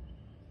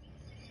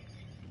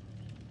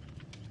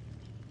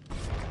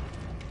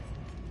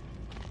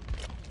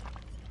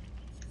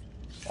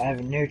 I have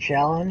a new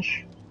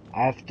challenge.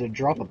 I have to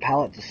drop a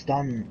pallet to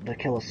stun the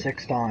killer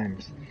 6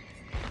 times.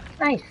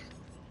 Nice.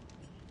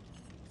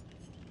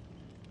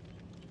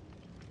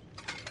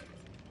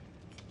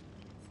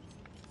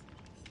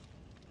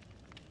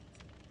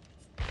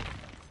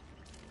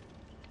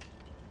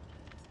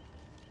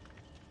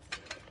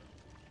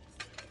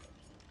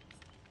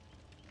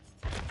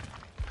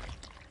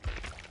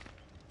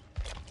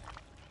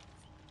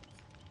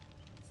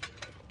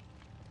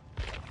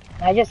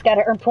 I just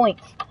gotta earn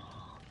points.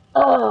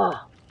 Ugh.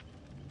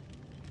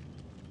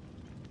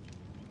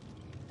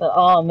 But,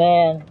 oh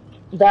man,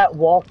 that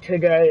walk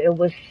today, it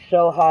was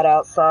so hot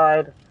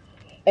outside.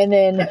 And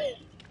then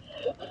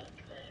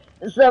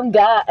some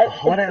guy.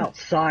 Hot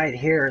outside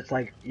here, it's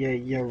like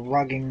you're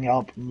rugging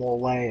up more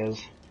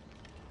layers.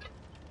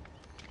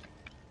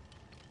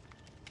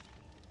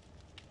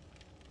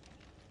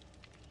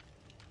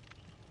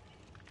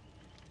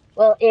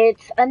 Well,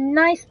 it's a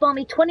nice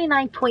balmy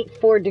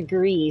 29.4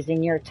 degrees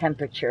in your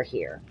temperature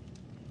here.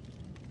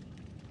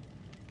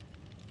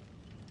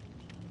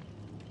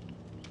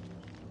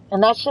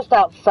 And that's just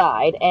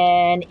outside.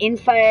 And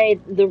inside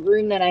the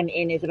room that I'm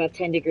in is about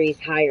 10 degrees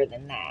higher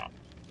than that.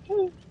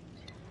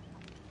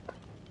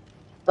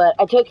 But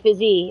I took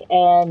Fizzy,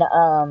 and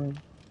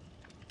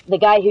the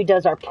guy who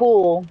does our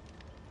pool,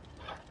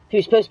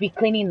 who's supposed to be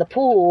cleaning the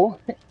pool,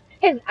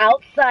 is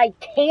outside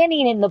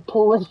tanning in the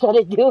pool instead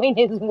of doing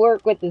his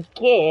work with his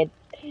kid.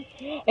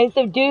 And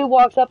so dude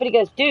walks up and he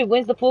goes, dude,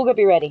 when's the pool gonna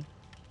be ready?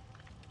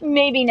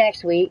 Maybe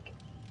next week.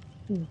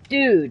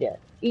 Dude,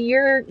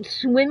 you're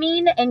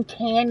swimming and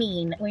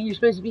tanning when you're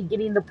supposed to be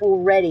getting the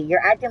pool ready.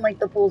 You're acting like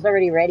the pool's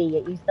already ready,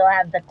 yet you still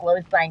have the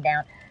clothes sign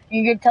down.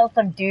 You can tell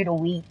some dude a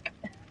week.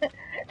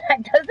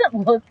 That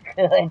doesn't look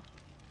good.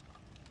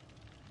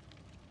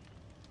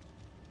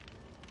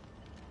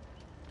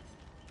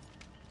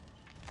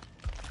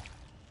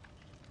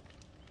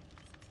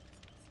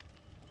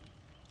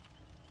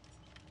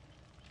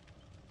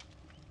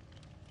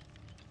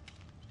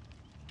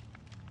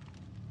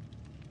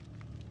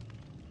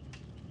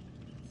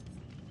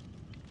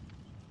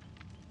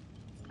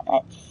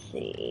 Let's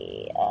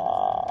see.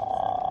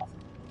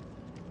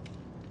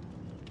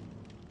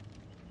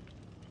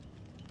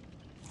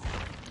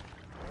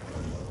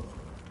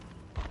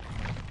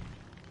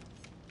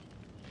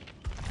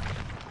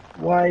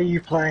 Why are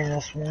you playing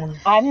this one?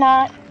 I'm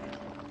not.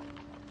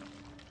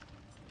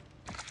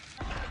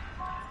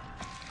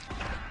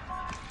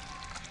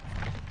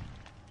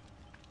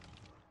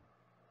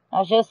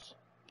 I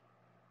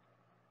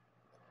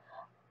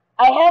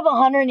have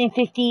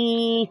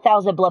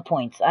 150,000 blood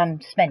points.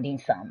 I'm spending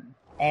some.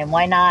 And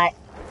why not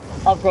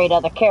upgrade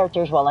other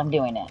characters while I'm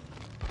doing it?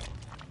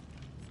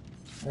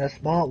 And a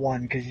smart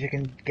one, because you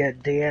can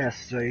get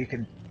DS, so you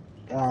can,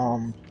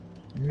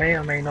 may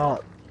or may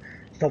not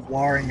stop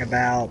worrying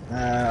about,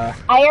 I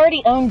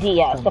already own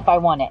DS if I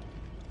want it.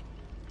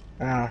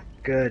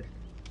 Good.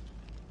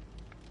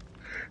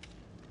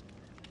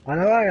 I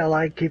know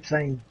I keep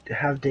saying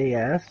have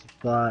DS,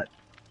 but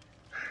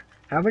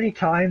how many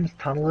times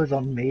tunnelers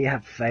on me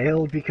have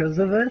failed because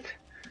of it?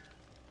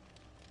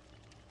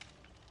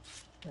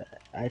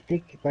 I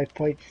think my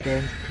point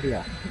stands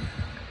clear.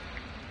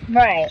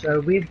 Right. So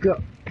we've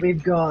got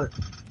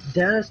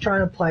Dennis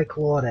trying to play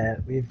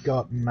Claudette. We've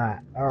got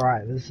Matt. All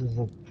right, this is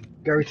a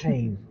go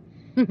team.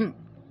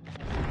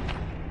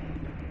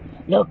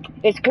 Look,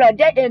 it's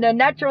Claudette in a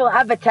natural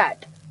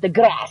habitat, the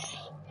grass.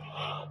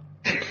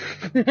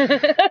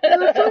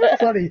 It's so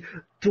funny.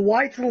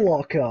 Dwight's the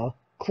locker.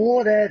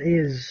 Claudette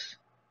is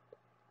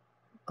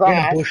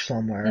grass. in a bush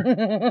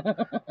somewhere.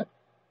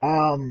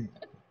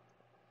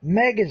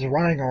 Meg is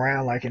running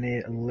around like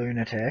a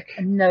lunatic.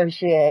 No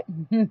shit.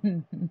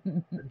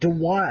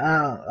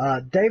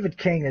 David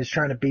King is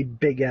trying to be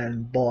big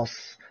and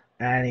boss,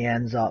 and he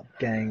ends up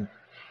getting,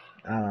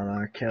 I don't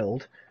know,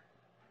 killed.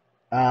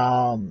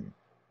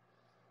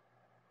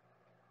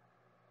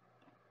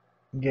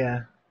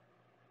 Yeah.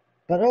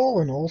 But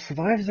all in all,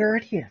 survivors are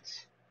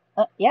idiots.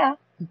 Yeah.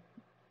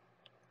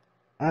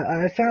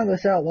 I found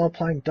this out while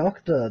playing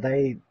Doctor.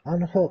 They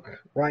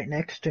unhook right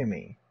next to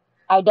me.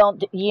 I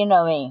don't, you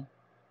know me.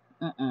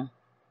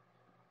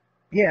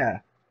 Yeah.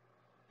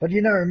 But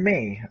you know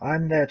me,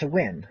 I'm there to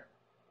win.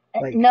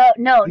 Like, no.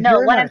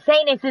 What I'm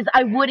saying is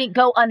I wouldn't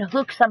go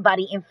unhook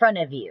somebody in front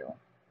of you.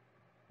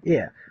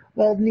 Yeah.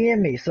 Well, near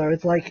me, so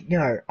it's like,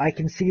 I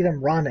can see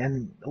them run,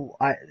 and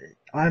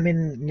I'm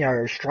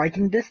in,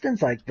 striking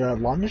distance, like the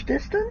lunge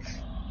distance.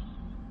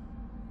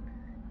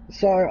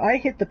 So I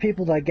hit the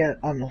people that get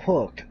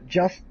unhooked.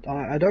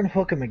 I don't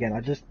hook them again.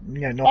 I just,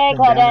 knock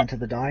them down into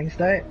the dying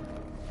state.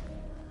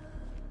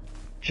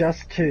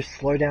 Just to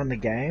slow down the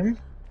game.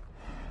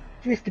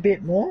 Just a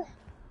bit more.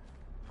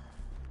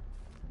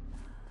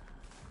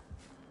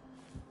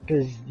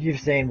 Because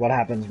you've seen what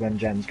happens when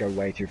gens go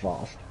way too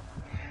fast.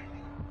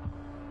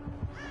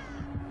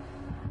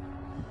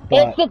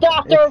 It's but the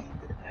doctor! it's...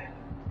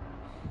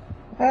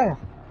 Oh.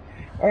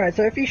 Alright,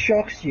 so if he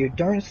shocks you,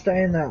 don't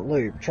stay in that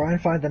loop. Try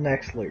and find the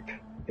next loop,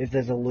 if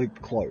there's a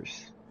loop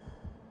close.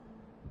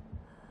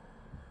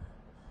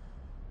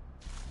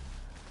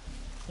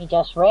 He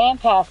just ran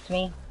past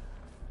me.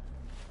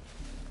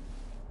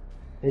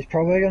 He's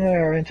probably going to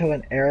go into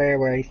an area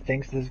where he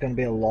thinks there's going to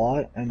be a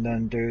lot, and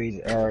then do his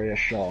area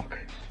shock.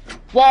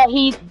 Well,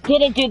 he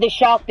didn't do the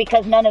shock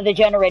because none of the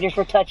generators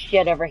were touched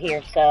yet over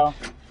here, so...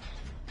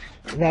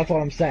 That's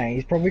what I'm saying.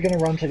 He's probably going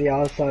to run to the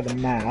other side of the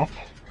map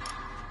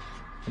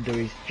and do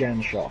his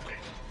gen shock.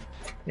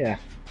 Yeah.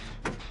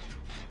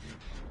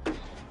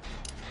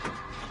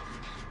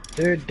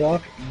 Dude,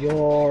 Doc,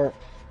 you're...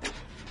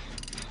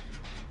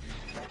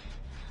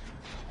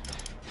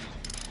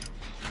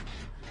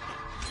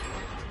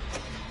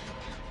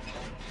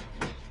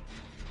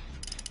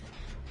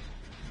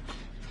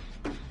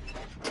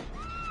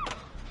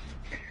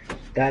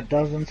 That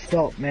doesn't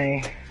stop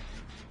me.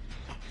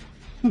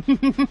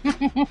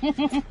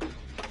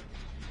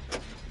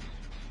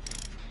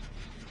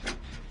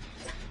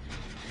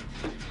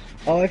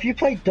 Oh, if you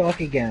play Doc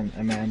again,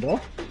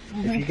 Amanda,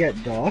 if you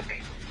get Doc,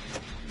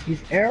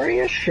 his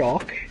area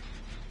shock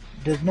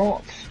does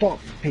not stop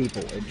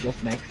people, it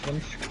just makes them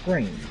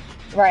scream.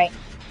 Right.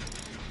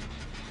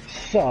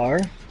 So,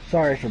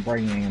 sorry for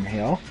bringing him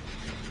here,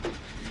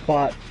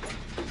 but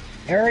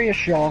area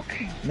shock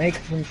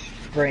makes them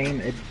scream,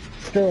 it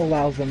still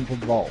allows them to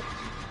vault.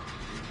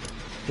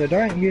 So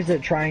don't use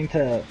it trying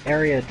to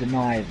area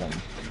deny them.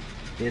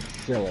 It's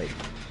silly.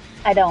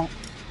 I don't.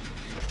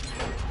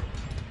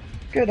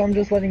 Good, I'm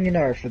just letting you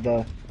know for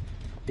the...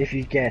 if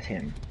you get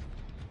him.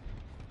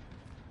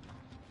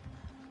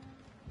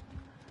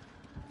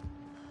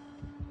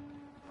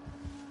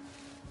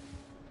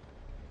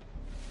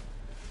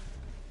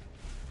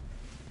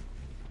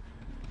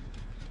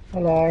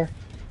 Hello.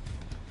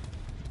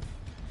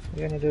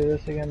 You gonna do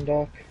this again,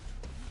 Doc?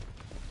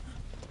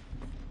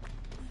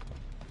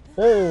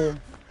 Ooh.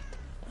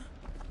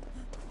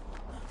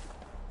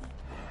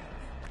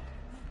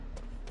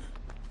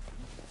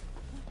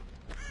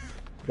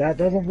 That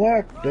doesn't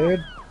work,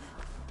 dude.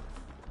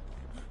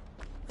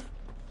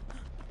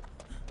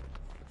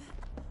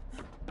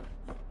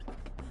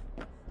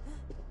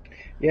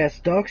 Yes,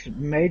 Doc's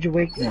major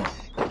weakness.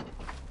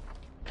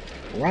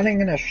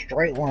 Running in a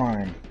straight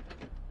line.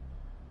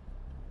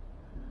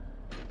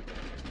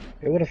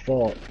 Who would have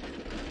thought?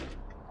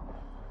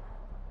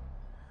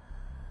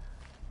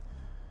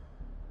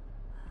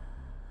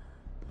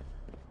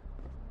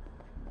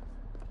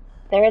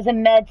 There is a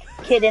med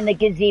kit in the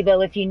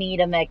gazebo if you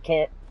need a med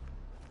kit.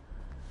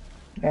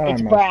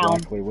 It's Most brown.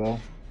 likely will.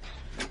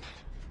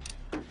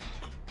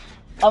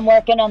 I'm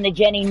working on the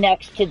Jenny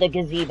next to the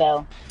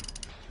gazebo.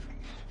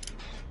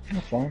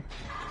 That's fine.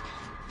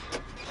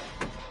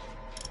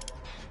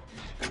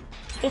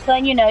 Just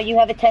letting you know, you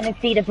have a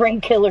tendency to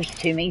bring killers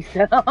to me,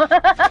 so...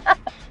 Yeah,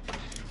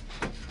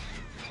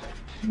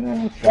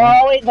 that's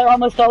fine. They're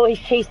almost always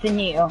chasing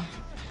you.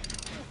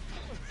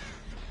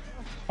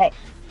 Hey.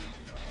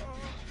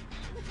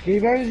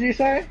 Gibos, you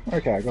say?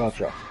 Okay,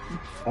 gotcha.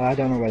 I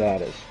don't know where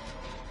that is.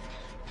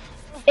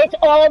 It's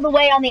all the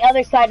way on the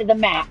other side of the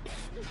map.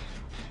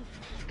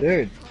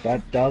 Dude,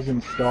 that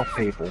doesn't stop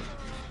people.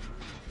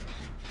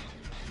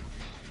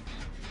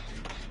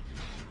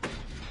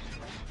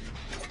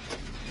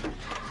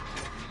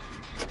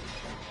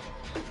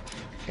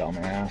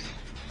 Dumbass.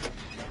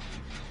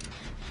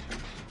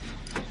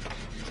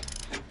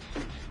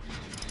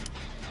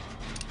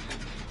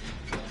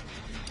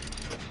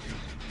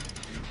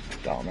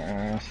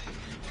 Dumbass.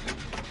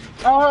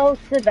 Oh,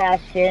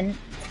 Sebastian.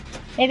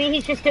 Maybe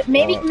he's just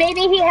maybe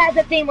he has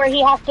a thing where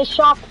he has to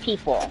shock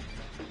people.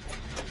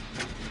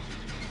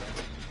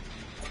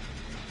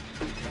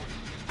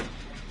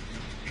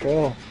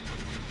 Cool.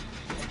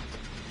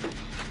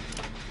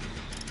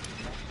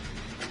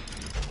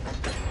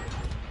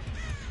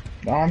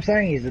 No, I'm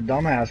saying he's a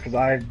dumbass because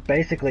I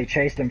basically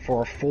chased him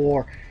for a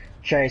 4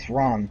 chase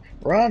run.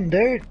 Run,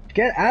 dude!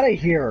 Get out of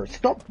here!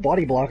 Stop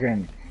body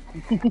blocking!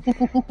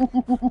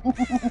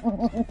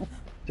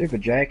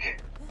 Stupid Jake.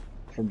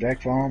 From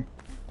Jake Farm.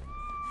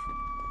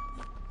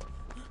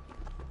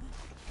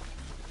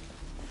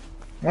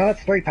 Oh,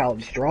 that's 3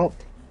 pallets drop.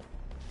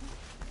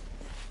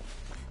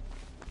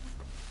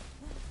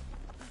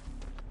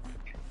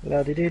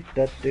 La -de -de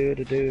 -da -do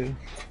 -do -do.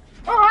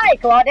 Oh, hi,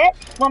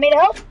 Claudette. Want me to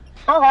help?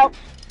 I'll help.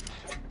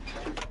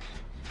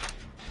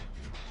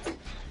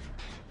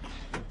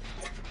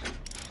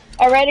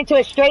 I ran into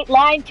a straight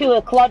line to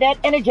a Claudette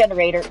and a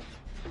generator.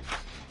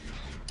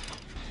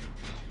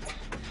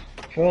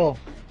 Cool.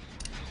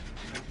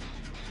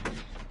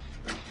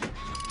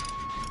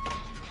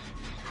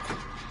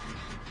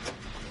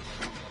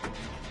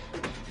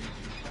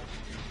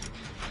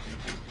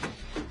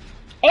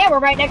 And we're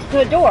right next to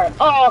a door.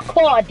 Oh,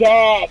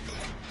 Claudette.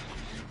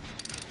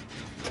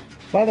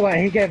 By the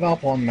way, he gave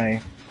up on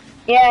me.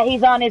 Yeah,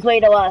 he's on his way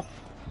to us.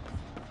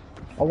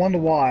 I wonder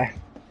why.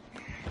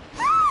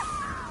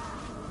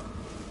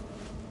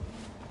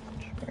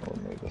 Just gonna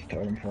remove this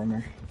totem from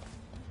her.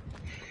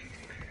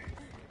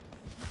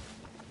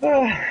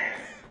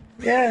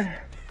 Yeah.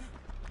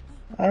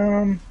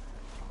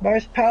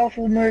 Most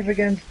powerful move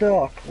against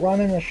Doc. Run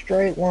in a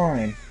straight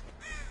line.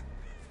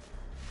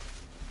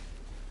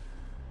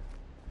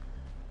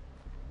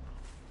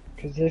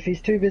 Because if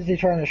he's too busy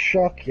trying to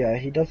shock you,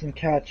 he doesn't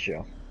catch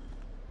you.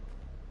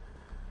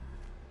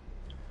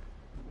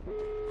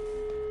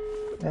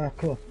 Oh,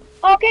 cool.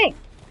 Okay.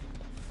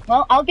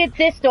 Well, I'll get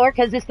this door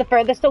because it's the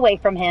furthest away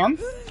from him.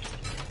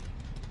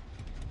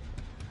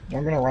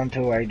 I'm gonna run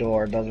to a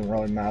door. It doesn't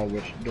really matter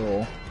which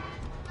door.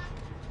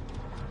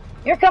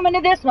 You're coming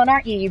to this one,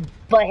 aren't you, you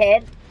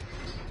butthead?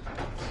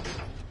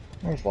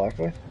 Most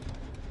likely.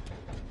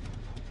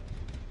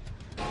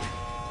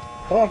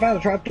 Oh, I found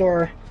a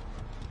trapdoor.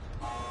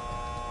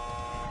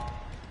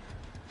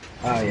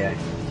 Oh, yeah.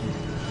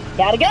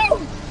 Gotta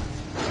go!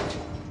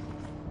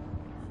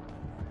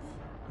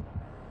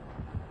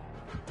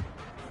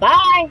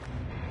 Bye!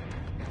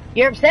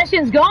 Your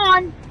obsession's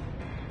gone!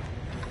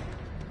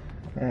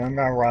 I'm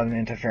gonna run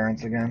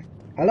interference again.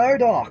 Hello,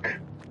 Doc!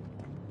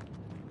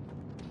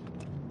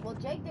 Well,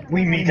 Jake didn't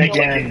We meet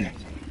again!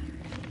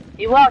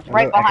 He walked Hello,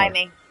 right behind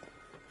Echo. me.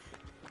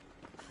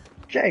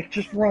 Jake,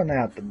 just run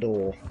out the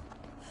door.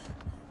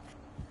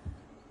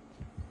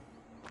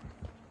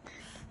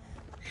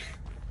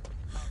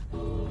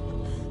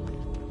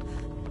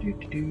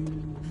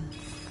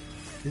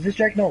 Is this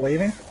Jake not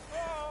leaving?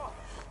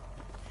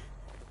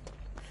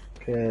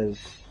 Cause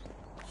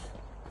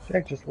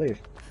Jake, just leave.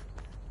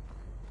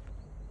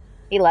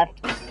 He left.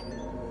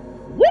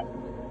 Whoop!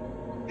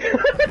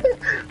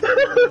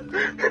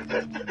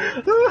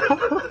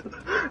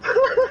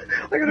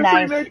 I got a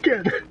Nice. free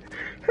medkit!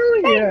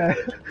 Hell yeah!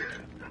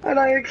 And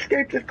I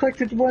escaped and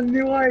collected one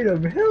new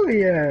item! Hell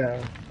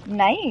yeah!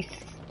 Nice.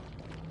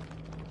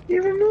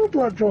 Even more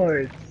blood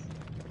points!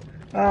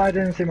 Oh, I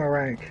didn't see my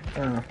rank.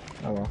 Oh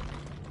well.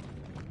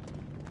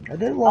 I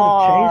did a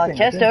lot of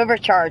chasing. Just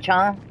overcharge,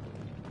 huh?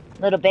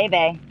 Little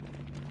baby.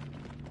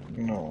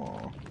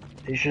 No.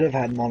 He should have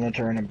had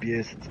monitor and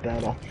abuse, it's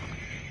better.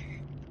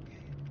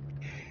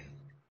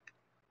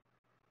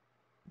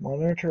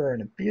 Monitor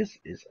and abuse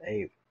is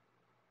a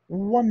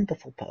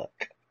wonderful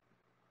perk.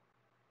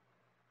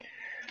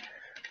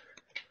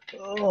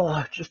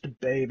 Oh, just a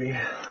baby.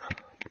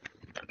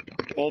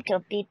 Little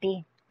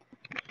pee-pee.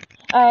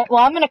 Alright,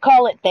 well, I'm gonna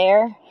call it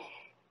there.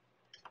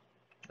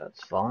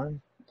 That's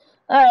fine.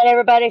 Alright,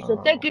 everybody, so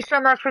thank you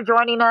so much for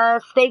joining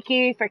us. Thank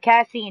you for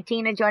Cassie and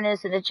Tina joining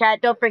us in the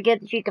chat. Don't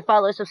forget that you can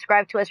follow,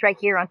 subscribe to us right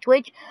here on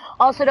Twitch.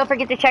 Also, don't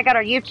forget to check out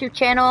our YouTube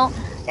channel.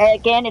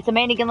 Again, it's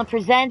Amanda Gilliam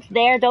Presents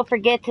there. Don't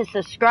forget to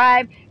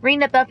subscribe. Ring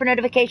the bell for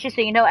notifications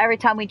so you know every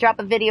time we drop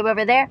a video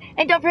over there.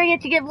 And don't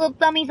forget to give little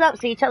thummies up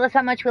so you tell us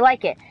how much we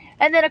like it.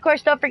 And then, of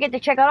course, don't forget to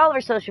check out all of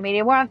our social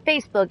media. We're on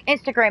Facebook,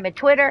 Instagram, and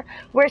Twitter.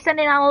 We're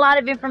sending out a lot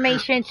of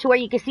information to where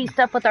you can see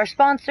stuff with our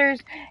sponsors.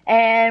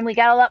 And we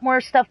got a lot more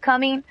stuff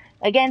coming.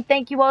 Again,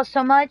 thank you all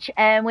so much,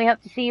 and we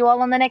hope to see you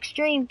all on the next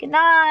stream. Good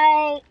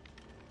night.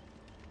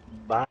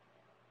 Bye.